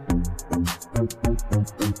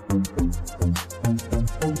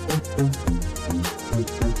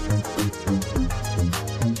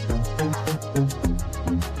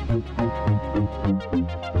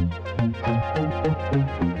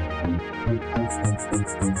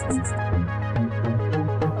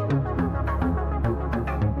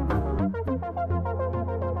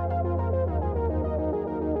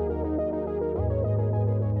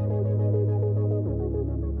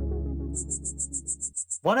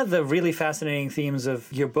 One of the really fascinating themes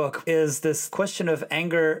of your book is this question of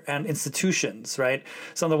anger and institutions, right?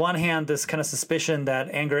 So on the one hand, this kind of suspicion that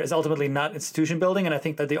anger is ultimately not institution building. And I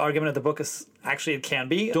think that the argument of the book is actually it can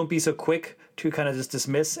be. Don't be so quick to kind of just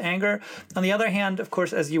dismiss anger. On the other hand, of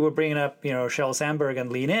course, as you were bringing up, Sheryl Sandberg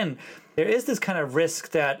and Lean In, there is this kind of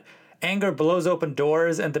risk that anger blows open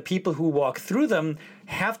doors and the people who walk through them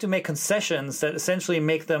have to make concessions that essentially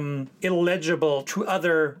make them illegible to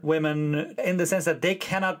other women in the sense that they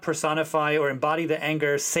cannot personify or embody the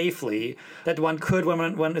anger safely that one could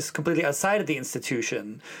when one is completely outside of the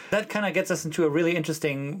institution. That kind of gets us into a really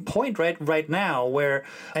interesting point right now where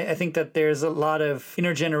I think that there's a lot of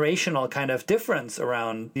intergenerational kind of difference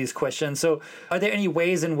around these questions. So are there any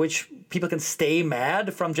ways in which people can stay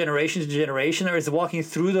mad from generation to generation, or is walking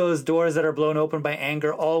through those doors that are blown open by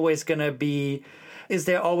anger always going to be... Is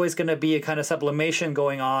there always going to be a kind of sublimation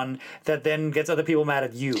going on that then gets other people mad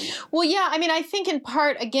at you? Well, yeah. I mean, I think in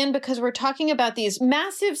part, again, because we're talking about these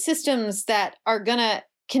massive systems that are going to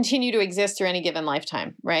continue to exist through any given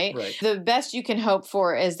lifetime, right? The best you can hope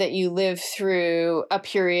for is that you live through a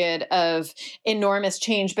period of enormous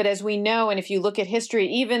change. But as we know, and if you look at history,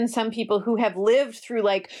 even some people who have lived through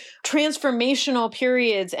like transformational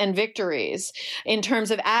periods and victories in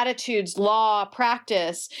terms of attitudes, law,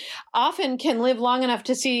 practice, often can live long enough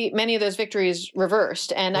to see many of those victories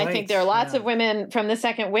reversed. And I think there are lots of women from the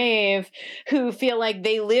second wave who feel like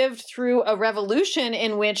they lived through a revolution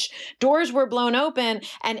in which doors were blown open.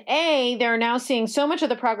 And they're now seeing so much of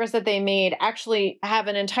the progress that they made actually have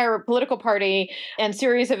an entire political party and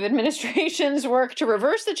series of administrations work to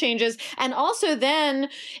reverse the changes. And also then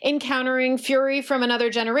encountering fury from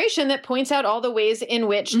another generation that points out all the ways in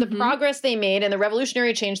which the progress they made and the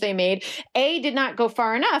revolutionary change they made, did not go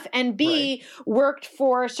far enough, and B, worked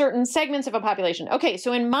for certain segments of a population. Okay,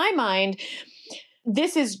 so in my mind,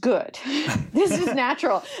 this is good. This is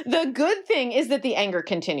natural. The good thing is that the anger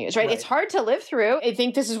continues, right? It's hard to live through. I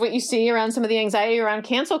think this is what you see around some of the anxiety around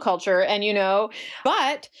cancel culture and,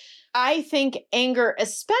 but I think anger,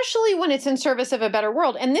 especially when it's in service of a better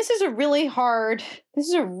world, and this is a really hard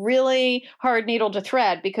needle to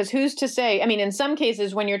thread, because who's to say, I mean, in some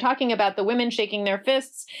cases, when you're talking about the women shaking their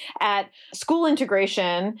fists at school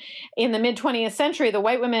integration in the mid 20th century, the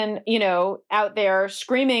white women, out there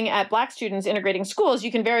screaming at Black students integrating schools,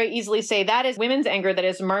 you can very easily say that is women's anger that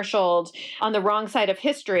is marshaled on the wrong side of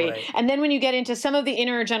history. And then when you get into some of the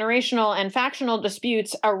intergenerational and factional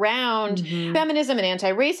disputes around feminism and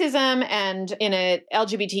anti-racism and in a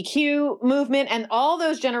LGBTQ movement and all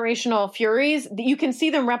those generational furies, you can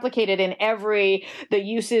see them replicated in the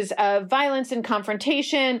uses of violence and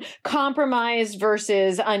confrontation, compromise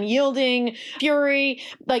versus unyielding fury,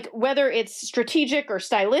 like whether it's strategic or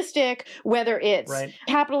stylistic, whether it's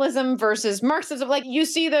capitalism versus Marxism, like you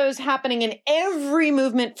see those happening in every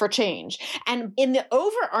movement for change. And in the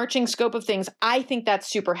overarching scope of things, I think that's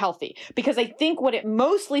super healthy, because I think what it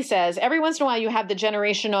mostly says, every once in a while you have the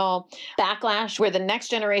generational backlash where the next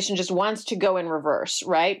generation just wants to go in reverse,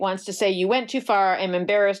 right? Wants to say, you went too far. I'm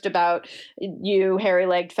embarrassed about you,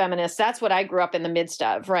 hairy-legged feminists. That's what I grew up in the midst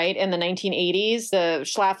of, right? In the 1980s, the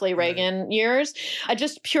Schlafly-Reagan years,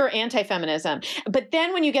 just pure anti-feminism. But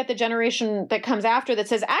then when you get the generation that comes after that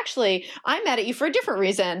says, actually, I'm mad at you for a different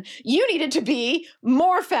reason. You needed to be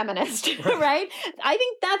more feminist, right? I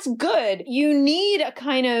think that's good. You need a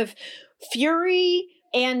kind of fury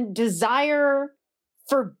and desire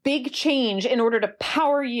for big change in order to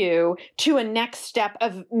power you to a next step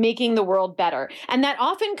of making the world better. And that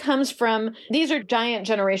often comes from, these are giant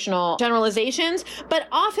generational generalizations, but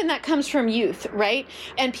often that comes from youth, right?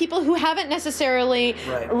 And people who haven't necessarily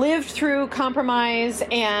lived through compromise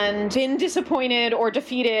and been disappointed or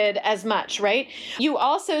defeated as much, right? You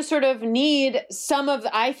also sort of need some of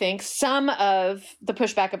the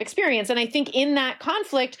pushback of experience. And I think in that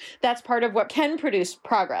conflict, that's part of what can produce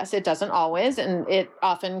progress. It doesn't always, and it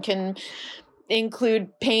often can include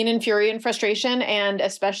pain and fury and frustration, and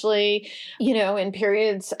especially, in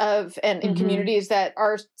periods of, and in communities that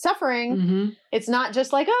are suffering, it's not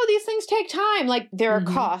just like, oh, these things take time. Like there are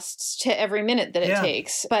costs to every minute that it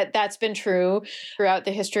takes, but that's been true throughout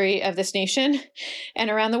the history of this nation and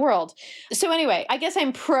around the world. So anyway, I guess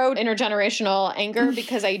I'm pro intergenerational anger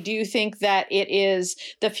because I do think that it is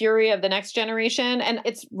the fury of the next generation, and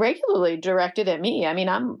it's regularly directed at me. I mean,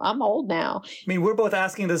 I'm old now. I mean, we're both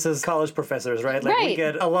asking this as college professors, years, right? Like we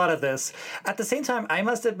get a lot of this. At the same time, I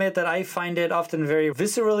must admit that I find it often very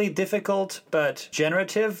viscerally difficult, but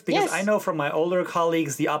generative, because I know from my older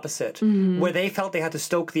colleagues the opposite, where they felt they had to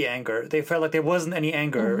stoke the anger. They felt like there wasn't any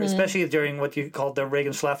anger, especially during what you called the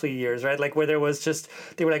Reagan-Schlafly years, right? Like where there was just,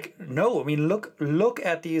 they were like, no, I mean, look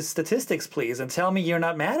at these statistics, please, and tell me you're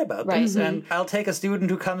not mad about this. And I'll take a student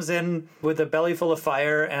who comes in with a belly full of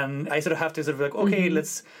fire, and I sort of have to sort of like, okay,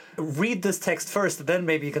 let's read this text first, then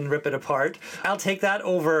maybe you can rip it apart. I'll take that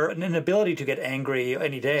over an inability to get angry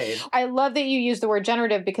any day. I love that you use the word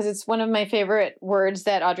generative because it's one of my favorite words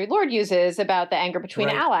that Audre Lorde uses about the anger between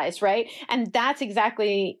allies, right? And that's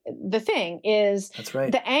exactly the thing is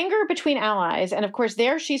the anger between allies. And of course,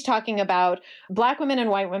 there she's talking about Black women and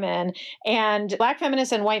white women and Black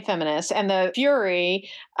feminists and white feminists and the fury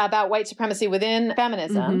about white supremacy within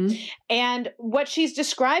feminism. And what she's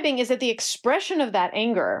describing is that the expression of that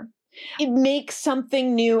anger, it makes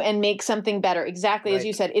something new and makes something better. Exactly as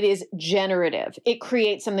you said, it is generative. It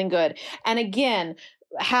creates something good. And again,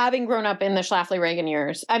 having grown up in the Schlafly-Reagan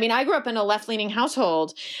years, I mean, I grew up in a left-leaning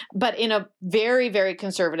household, but in a very, very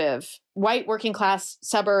conservative white working class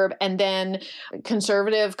suburb and then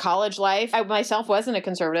conservative college life. I myself wasn't a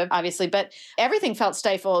conservative, obviously, but everything felt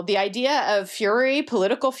stifled. The idea of fury,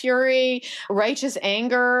 political fury, righteous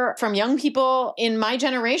anger from young people in my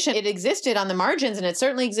generation, it existed on the margins and it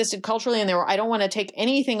certainly existed culturally. And I don't want to take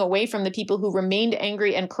anything away from the people who remained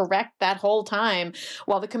angry and correct that whole time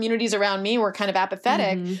while the communities around me were kind of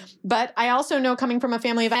apathetic. But I also know, coming from a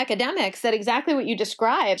family of academics, that exactly what you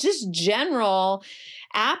described, just general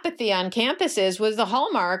apathy on campuses was the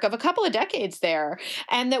hallmark of a couple of decades there.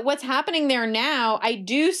 And that what's happening there now, I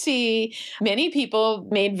do see many people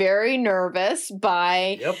made very nervous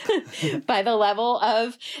by, by the level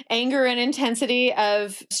of anger and intensity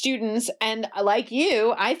of students. And like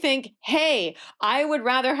you, I think, hey, I would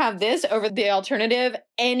rather have this over the alternative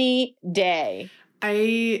any day.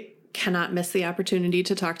 I cannot miss the opportunity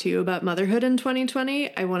to talk to you about motherhood in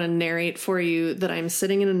 2020. I want to narrate for you that I'm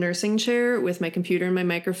sitting in a nursing chair with my computer and my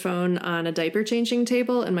microphone on a diaper changing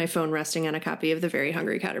table and my phone resting on a copy of The Very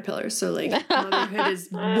Hungry Caterpillar. So like motherhood is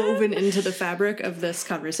woven into the fabric of this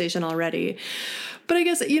conversation already. But I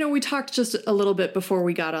guess, we talked just a little bit before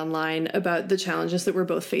we got online about the challenges that we're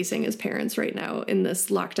both facing as parents right now in this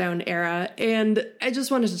lockdown era. And I just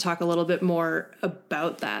wanted to talk a little bit more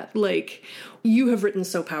about that. Like, you have written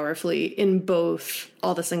so powerfully in both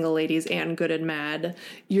All the Single Ladies and Good and Mad.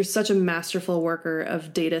 You're such a masterful worker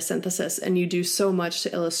of data synthesis, and you do so much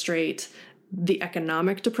to illustrate the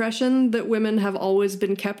economic depression that women have always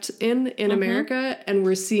been kept in America. And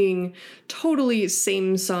we're seeing totally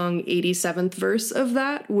same song 87th verse of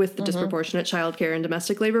that with the disproportionate childcare and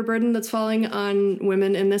domestic labor burden that's falling on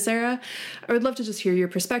women in this era. I would love to just hear your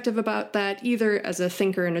perspective about that, either as a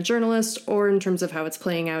thinker and a journalist or in terms of how it's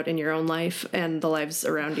playing out in your own life and the lives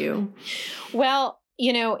around you. Well,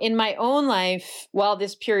 in my own life, while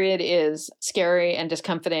this period is scary and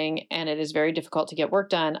discomforting and it is very difficult to get work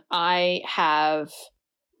done, I have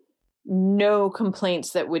no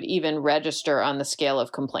complaints that would even register on the scale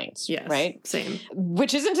of complaints. Yes, right? Same.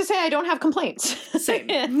 Which isn't to say I don't have complaints. Same.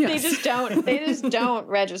 They just don't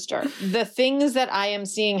register. The things that I am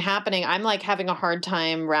seeing happening, I'm like having a hard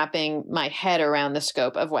time wrapping my head around the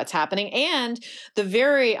scope of what's happening. And the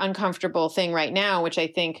very uncomfortable thing right now, which I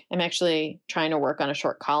think I'm actually trying to work on a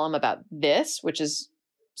short column about this, which is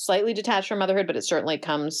slightly detached from motherhood, but it certainly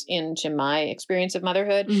comes into my experience of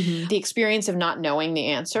motherhood. The experience of not knowing the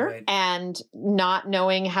answer and not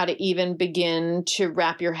knowing how to even begin to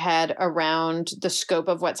wrap your head around the scope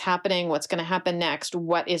of what's happening, what's going to happen next,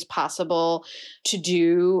 what is possible to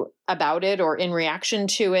do about it or in reaction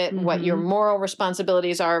to it, what your moral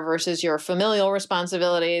responsibilities are versus your familial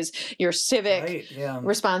responsibilities, your civic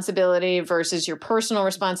responsibility versus your personal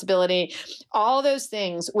responsibility, all those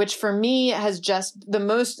things, which for me has just the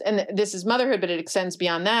most, and this is motherhood, but it extends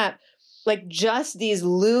beyond that, like just these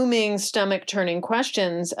looming stomach turning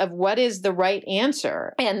questions of what is the right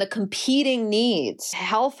answer and the competing needs,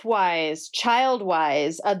 health wise, child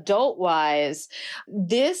wise, adult wise.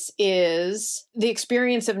 This is the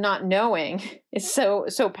experience of not knowing is so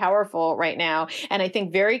powerful right now. And I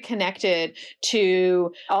think very connected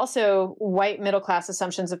to also white middle class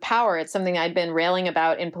assumptions of power. It's something I'd been railing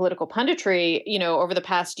about in political punditry, over the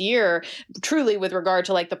past year, truly with regard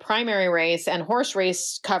to like the primary race and horse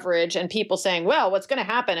race coverage and people saying, well, what's going to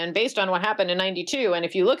happen? And based on what happened in 92. And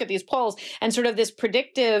if you look at these polls and sort of this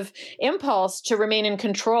predictive impulse to remain in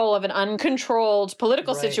control of an uncontrolled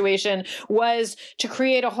political situation was to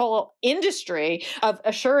create a whole industry of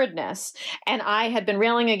assuredness. And And I had been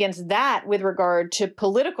railing against that with regard to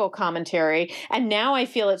political commentary. And now I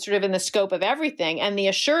feel it's sort of in the scope of everything. And the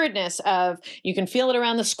assuredness of, you can feel it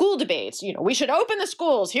around the school debates. We should open the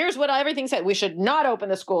schools. Here's what everything said. We should not open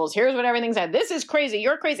the schools. Here's what everything said. This is crazy.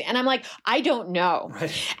 You're crazy. And I'm like, I don't know.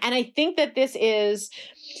 Right. And I think that this is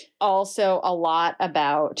also a lot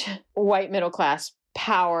about white middle class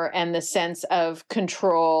power and the sense of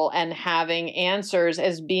control and having answers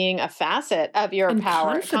as being a facet of your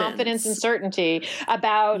power, confidence and certainty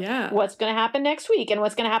about what's going to happen next week and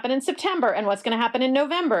what's going to happen in September and what's going to happen in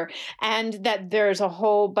November. And that there's a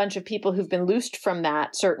whole bunch of people who've been loosed from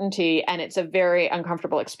that certainty, and it's a very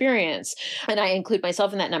uncomfortable experience. And I include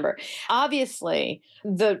myself in that number. Obviously,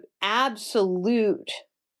 the absolute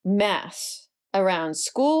mess around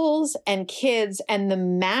schools and kids and the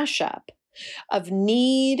mashup of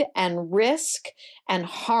need and risk and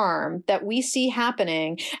harm that we see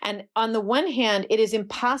happening. And on the one hand, it is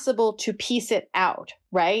impossible to piece it out,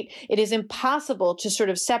 right? It is impossible to sort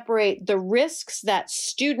of separate the risks that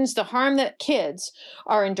students, the harm that kids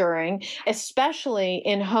are enduring, especially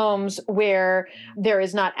in homes where there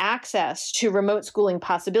is not access to remote schooling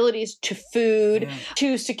possibilities, to food,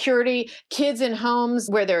 to security, kids in homes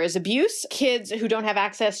where there is abuse, kids who don't have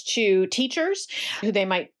access to teachers who they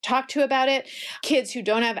might talk to about it, kids who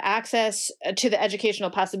don't have access to the educational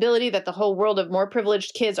possibility that the whole world of more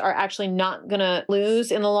privileged kids are actually not going to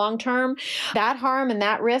lose in the long term. That harm and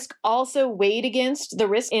that risk also weighed against the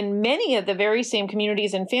risk in many of the very same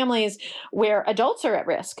communities and families where adults are at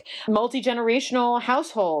risk. Multi-generational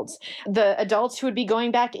households, the adults who would be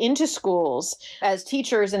going back into schools as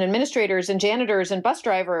teachers and administrators and janitors and bus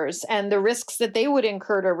drivers, and the risks that they would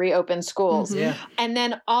incur to reopen schools. And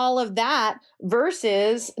then all of that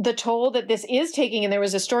versus the toll that this is taking. And there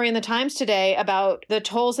was a story in the Times today about the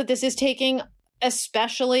tolls that this is taking,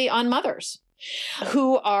 especially on mothers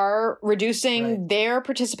who are reducing their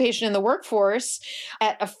participation in the workforce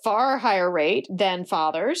at a far higher rate than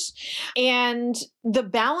fathers. And the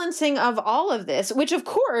balancing of all of this, which of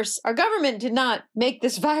course our government did not make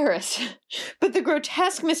this virus, but the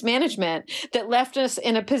grotesque mismanagement that left us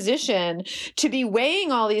in a position to be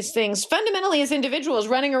weighing all these things fundamentally as individuals,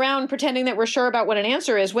 running around pretending that we're sure about what an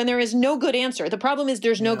answer is when there is no good answer. The problem is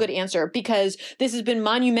there's no good answer because this has been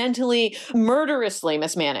monumentally, murderously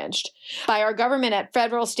mismanaged by our government at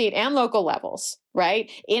federal, state, and local levels,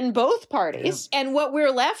 right? In both parties. And what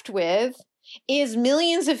we're left with is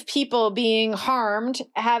millions of people being harmed,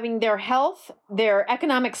 having their health, their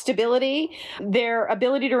economic stability, their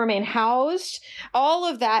ability to remain housed, all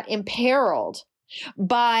of that imperiled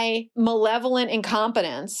by malevolent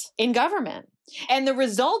incompetence in government. And the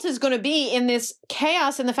result is going to be in this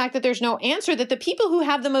chaos and the fact that there's no answer, that the people who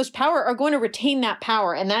have the most power are going to retain that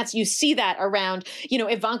power. And that's, you see that around,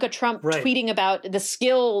 Ivanka Trump tweeting about the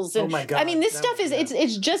skills. And, oh my God. I mean, this stuff is,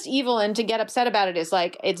 it's just evil. And to get upset about it is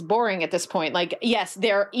like, it's boring at this point. Like, yes,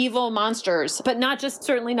 they're evil monsters, but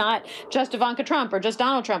certainly not just Ivanka Trump or just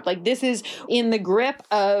Donald Trump. Like, this is in the grip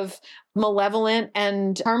of malevolent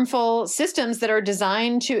and harmful systems that are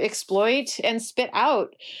designed to exploit and spit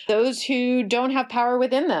out those who don't have power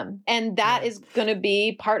within them. And that is going to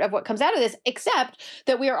be part of what comes out of this, except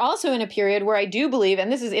that we are also in a period where I do believe,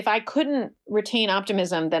 and this is, if I couldn't retain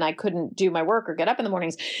optimism, then I couldn't do my work or get up in the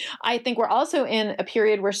mornings. I think we're also in a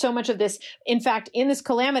period where so much of this, in fact, in this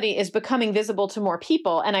calamity is becoming visible to more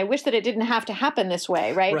people. And I wish that it didn't have to happen this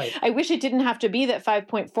way, right? I wish it didn't have to be that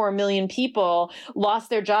 5.4 million people lost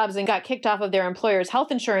their jobs and got kicked off of their employer's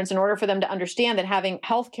health insurance in order for them to understand that having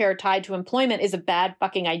healthcare tied to employment is a bad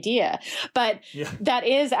fucking idea. But that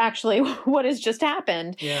is actually what has just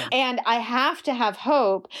happened. And I have to have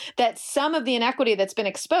hope that some of the inequity that's been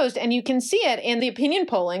exposed, and you can see it in the opinion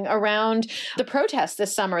polling around the protests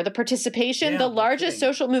this summer, the participation, the largest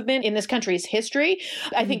social movement in this country's history.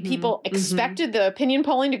 I think people expected the opinion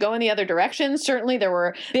polling to go in the other direction. Certainly there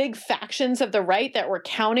were big factions of the right that were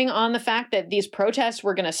counting on the fact that these protests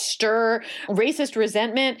were going to stir racist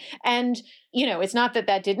resentment. And it's not that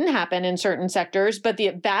that didn't happen in certain sectors, but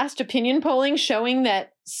the vast opinion polling showing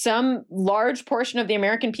that some large portion of the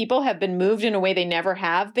American people have been moved in a way they never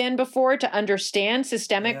have been before to understand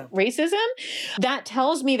systemic racism. That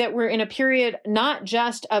tells me that we're in a period not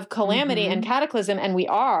just of calamity and cataclysm, and we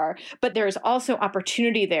are, but there's also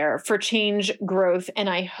opportunity there for change, growth. And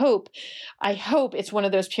I hope it's one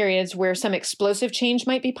of those periods where some explosive change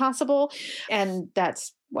might be possible. And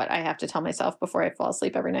that's what I have to tell myself before I fall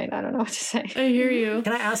asleep every night. I don't know what to say. I hear you.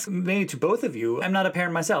 Can I ask maybe to both of you, I'm not a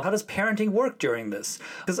parent myself, how does parenting work during this?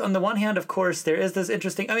 Because on the one hand, of course, there is this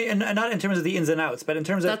interesting, I mean, and not in terms of the ins and outs, but in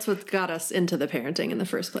terms of... That's what got us into the parenting in the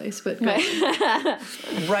first place. But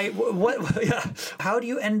Right. Yeah. How do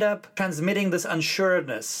you end up transmitting this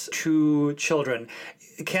unsureness to children?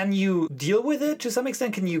 Can you deal with it to some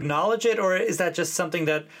extent? Can you acknowledge it? Or is that just something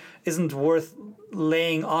that isn't worth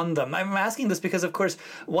laying on them? I'm asking this because, of course,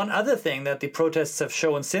 one other thing that the protests have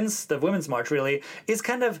shown since the Women's March really is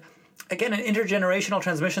kind of, again, an intergenerational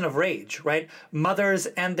transmission of rage, right? Mothers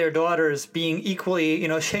and their daughters being equally,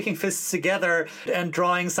 shaking fists together and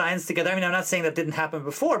drawing signs together. I mean, I'm not saying that didn't happen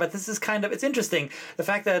before, but this is it's interesting. The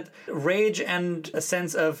fact that rage and a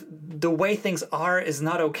sense of the way things are is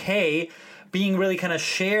not okay being really kind of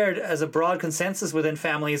shared as a broad consensus within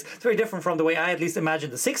families. It's very different from the way I at least imagine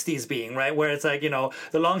the 60s being, right? Where it's like,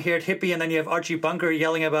 the long-haired hippie, and then you have Archie Bunker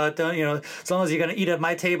yelling about, as long as you're going to eat at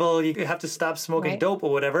my table, you have to stop smoking dope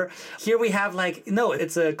or whatever. Here we have no,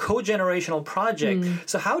 it's a co-generational project.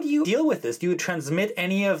 So how do you deal with this? Do you transmit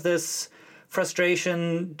any of this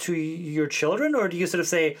frustration to your children, or do you sort of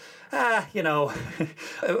say,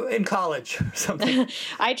 in college or something?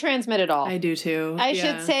 I transmit it all. I do too. I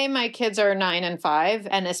should say my kids are 9 and 5,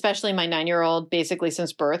 and especially my 9-year-old, basically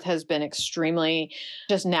since birth, has been extremely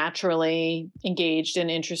just naturally engaged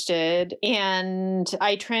and interested. And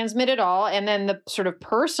I transmit it all. And then the sort of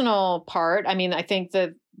personal part, I mean, I think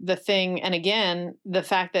the thing, and again, the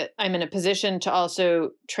fact that I'm in a position to also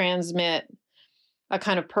transmit a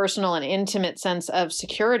kind of personal and intimate sense of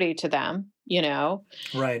security to them,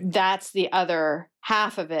 Right. That's the other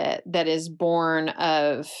half of it that is born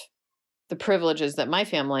of the privileges that my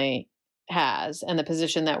family has and the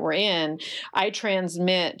position that we're in. I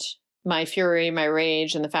transmit my fury, my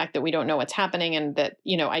rage, and the fact that we don't know what's happening, and that,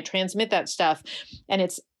 I transmit that stuff. And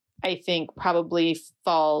it's, I think, probably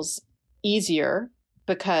falls easier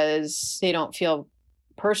because they don't feel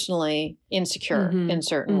personally insecure in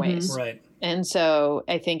certain ways. Right. And so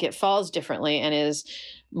I think it falls differently and is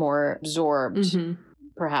more absorbed,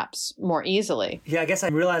 perhaps more easily. Yeah, I guess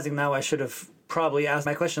I'm realizing now I should have probably asked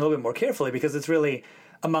my question a little bit more carefully, because it's really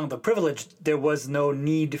among the privileged, there was no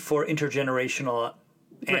need for intergenerational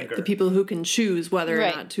anger. Right, the people who can choose whether or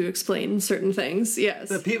not to explain certain things. Yes.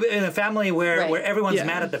 The people in a family where everyone's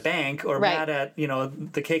mad at the bank, or mad at,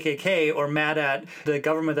 the KKK, or mad at the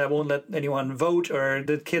government that won't let anyone vote, or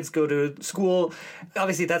the kids go to school.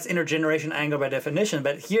 Obviously, that's intergenerational anger by definition.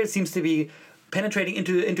 But here it seems to be penetrating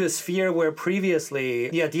into a sphere where previously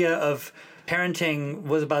the idea of parenting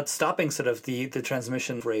was about stopping sort of the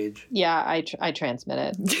transmission of rage. Yeah, I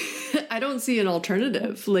transmit it. I don't see an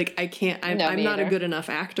alternative. I can't, I'm not a good enough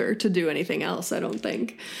actor to do anything else, I don't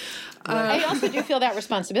think. I also do feel that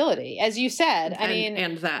responsibility, as you said.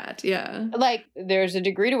 And that, yeah. There's a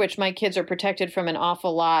degree to which my kids are protected from an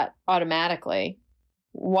awful lot automatically.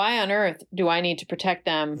 Why on earth do I need to protect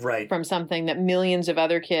them from something that millions of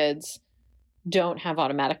other kids don't have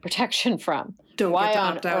automatic protection from? Don't get to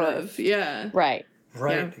opt out of. Yeah. Right.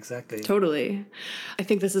 Right, yeah, exactly. Totally. I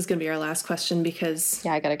think this is going to be our last question because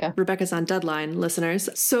I gotta go. Rebecca's on deadline, listeners.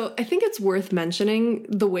 So I think it's worth mentioning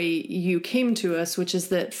the way you came to us, which is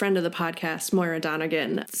that friend of the podcast, Moira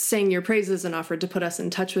Donegan, sang your praises and offered to put us in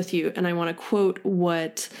touch with you. And I want to quote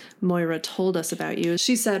what Moira told us about you.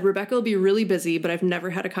 She said, "Rebecca will be really busy, but I've never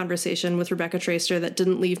had a conversation with Rebecca Traister that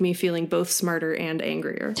didn't leave me feeling both smarter and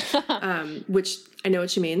angrier," which I know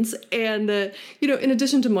what she means. And, in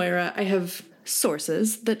addition to Moira, I have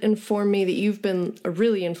sources that inform me that you've been a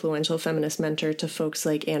really influential feminist mentor to folks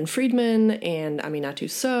like Anne Friedman and Aminatou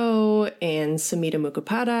Sow and Samita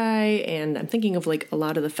Mukhopadhyay, and I'm thinking of a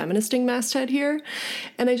lot of the feministing masthead here.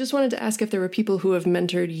 And I just wanted to ask if there were people who have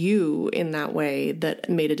mentored you in that way that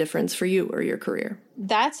made a difference for you or your career.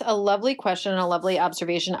 That's a lovely question and a lovely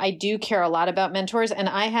observation. I do care a lot about mentors, and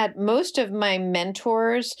I had most of my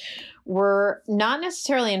mentors were not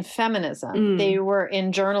necessarily in feminism. They were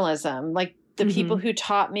in journalism, the people who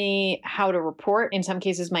taught me how to report, in some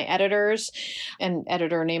cases my editors, an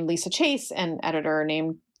editor named Lisa Chase, an editor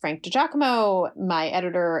named Frank DiGiacomo, my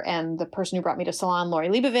editor, and the person who brought me to Salon, Lori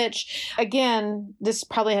Leibovich. Again, this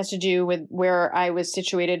probably has to do with where I was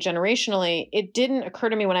situated generationally. It didn't occur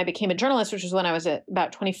to me when I became a journalist, which was when I was at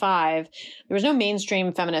about 25. There was no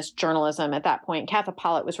mainstream feminist journalism at that point. Katha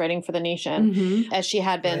Pollitt was writing for The Nation, as she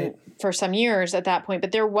had been for some years at that point.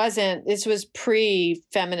 But there wasn't, this was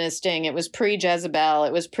pre-feministing. It was pre-Jezebel.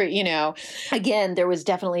 It was again, there was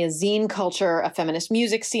definitely a zine culture, a feminist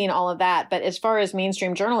music scene, all of that. But as far as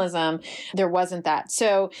mainstream journalism, there wasn't that.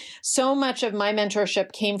 So much of my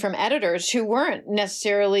mentorship came from editors who weren't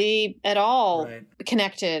necessarily at all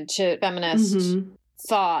connected to feminist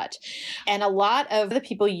thought. And a lot of the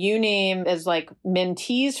people you name as like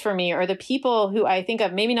mentees for me are the people who I think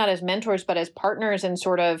of maybe not as mentors, but as partners in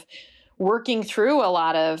sort of working through a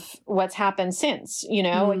lot of what's happened since.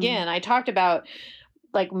 Again, I talked about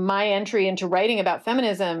like my entry into writing about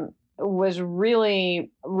feminism was really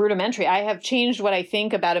rudimentary. I have changed what I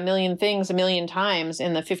think about a million things a million times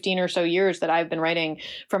in the 15 or so years that I've been writing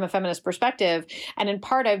from a feminist perspective. And in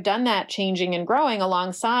part, I've done that changing and growing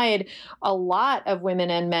alongside a lot of women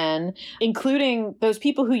and men, including those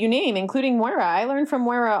people who you name, including Moira. I learn from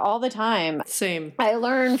Moira all the time. Same. I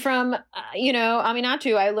learn from,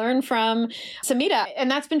 Aminatu. I learn from Samita. And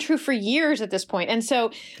that's been true for years at this point. And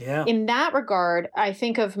so in that regard, I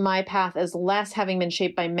think of my path as less having been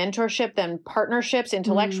shaped by mentorship than partnerships,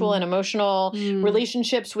 intellectual and emotional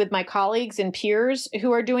relationships with my colleagues and peers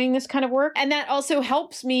who are doing this kind of work. And that also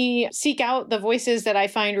helps me seek out the voices that I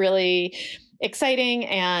find really exciting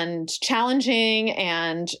and challenging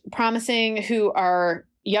and promising, who are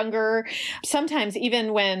younger, sometimes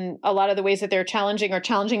even when a lot of the ways that they're challenging are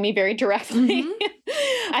challenging me very directly.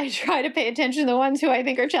 I try to pay attention to the ones who I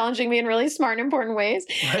think are challenging me in really smart and important ways.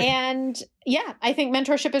 Right. And I think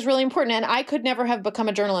mentorship is really important. And I could never have become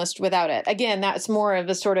a journalist without it. Again, that's more of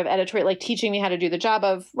a sort of editorial, like teaching me how to do the job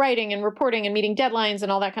of writing and reporting and meeting deadlines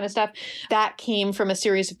and all that kind of stuff. That came from a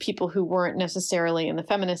series of people who weren't necessarily in the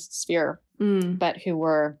feminist sphere, but who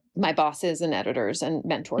were my bosses and editors and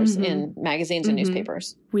mentors in magazines and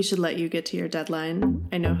newspapers. We should let you get to your deadline.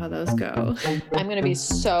 I know how those go. I'm going to be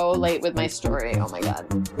so late with my story. Oh my God.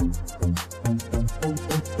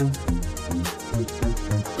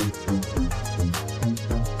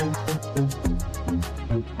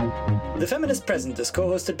 The Feminist Present is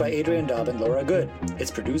co-hosted by Adrian Daub and Laura Good.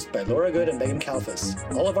 It's produced by Laura Good and Megan Kalfas.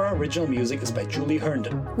 All of our original music is by Julie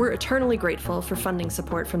Herndon. We're eternally grateful for funding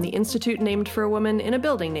support from the Institute named for a woman in a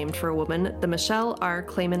building named for a woman, the Michelle R.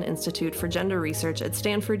 Clayman Institute for Gender Research at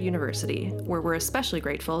Stanford University, where we're especially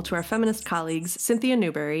grateful to our feminist colleagues Cynthia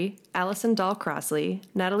Newberry, Allison Dahl-Crossley,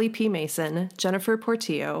 Natalie P. Mason, Jennifer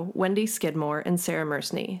Portillo, Wendy Skidmore, and Sarah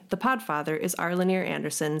Mersney. The podfather is R. Lanier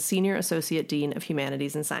Anderson, Senior Associate Dean of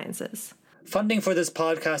Humanities and Sciences. Funding for this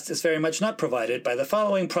podcast is very much not provided by the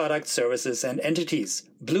following products, services, and entities: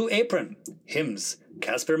 Blue Apron, Hims,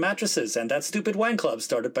 Casper Mattresses, and That Stupid Wine Club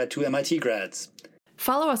started by 2 MIT grads.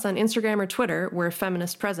 Follow us on Instagram or Twitter. We're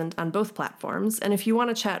Feminist Present on both platforms. And if you want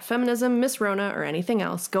to chat feminism, Miss Rona, or anything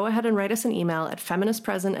else, go ahead and write us an email at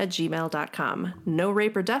feministpresent@gmail.com. No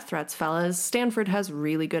rape or death threats, fellas. Stanford has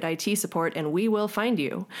really good IT support, and we will find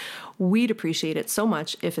you. We'd appreciate it so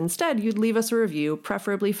much if instead you'd leave us a review,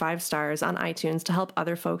 preferably 5 stars, on iTunes to help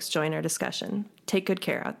other folks join our discussion. Take good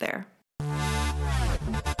care out there.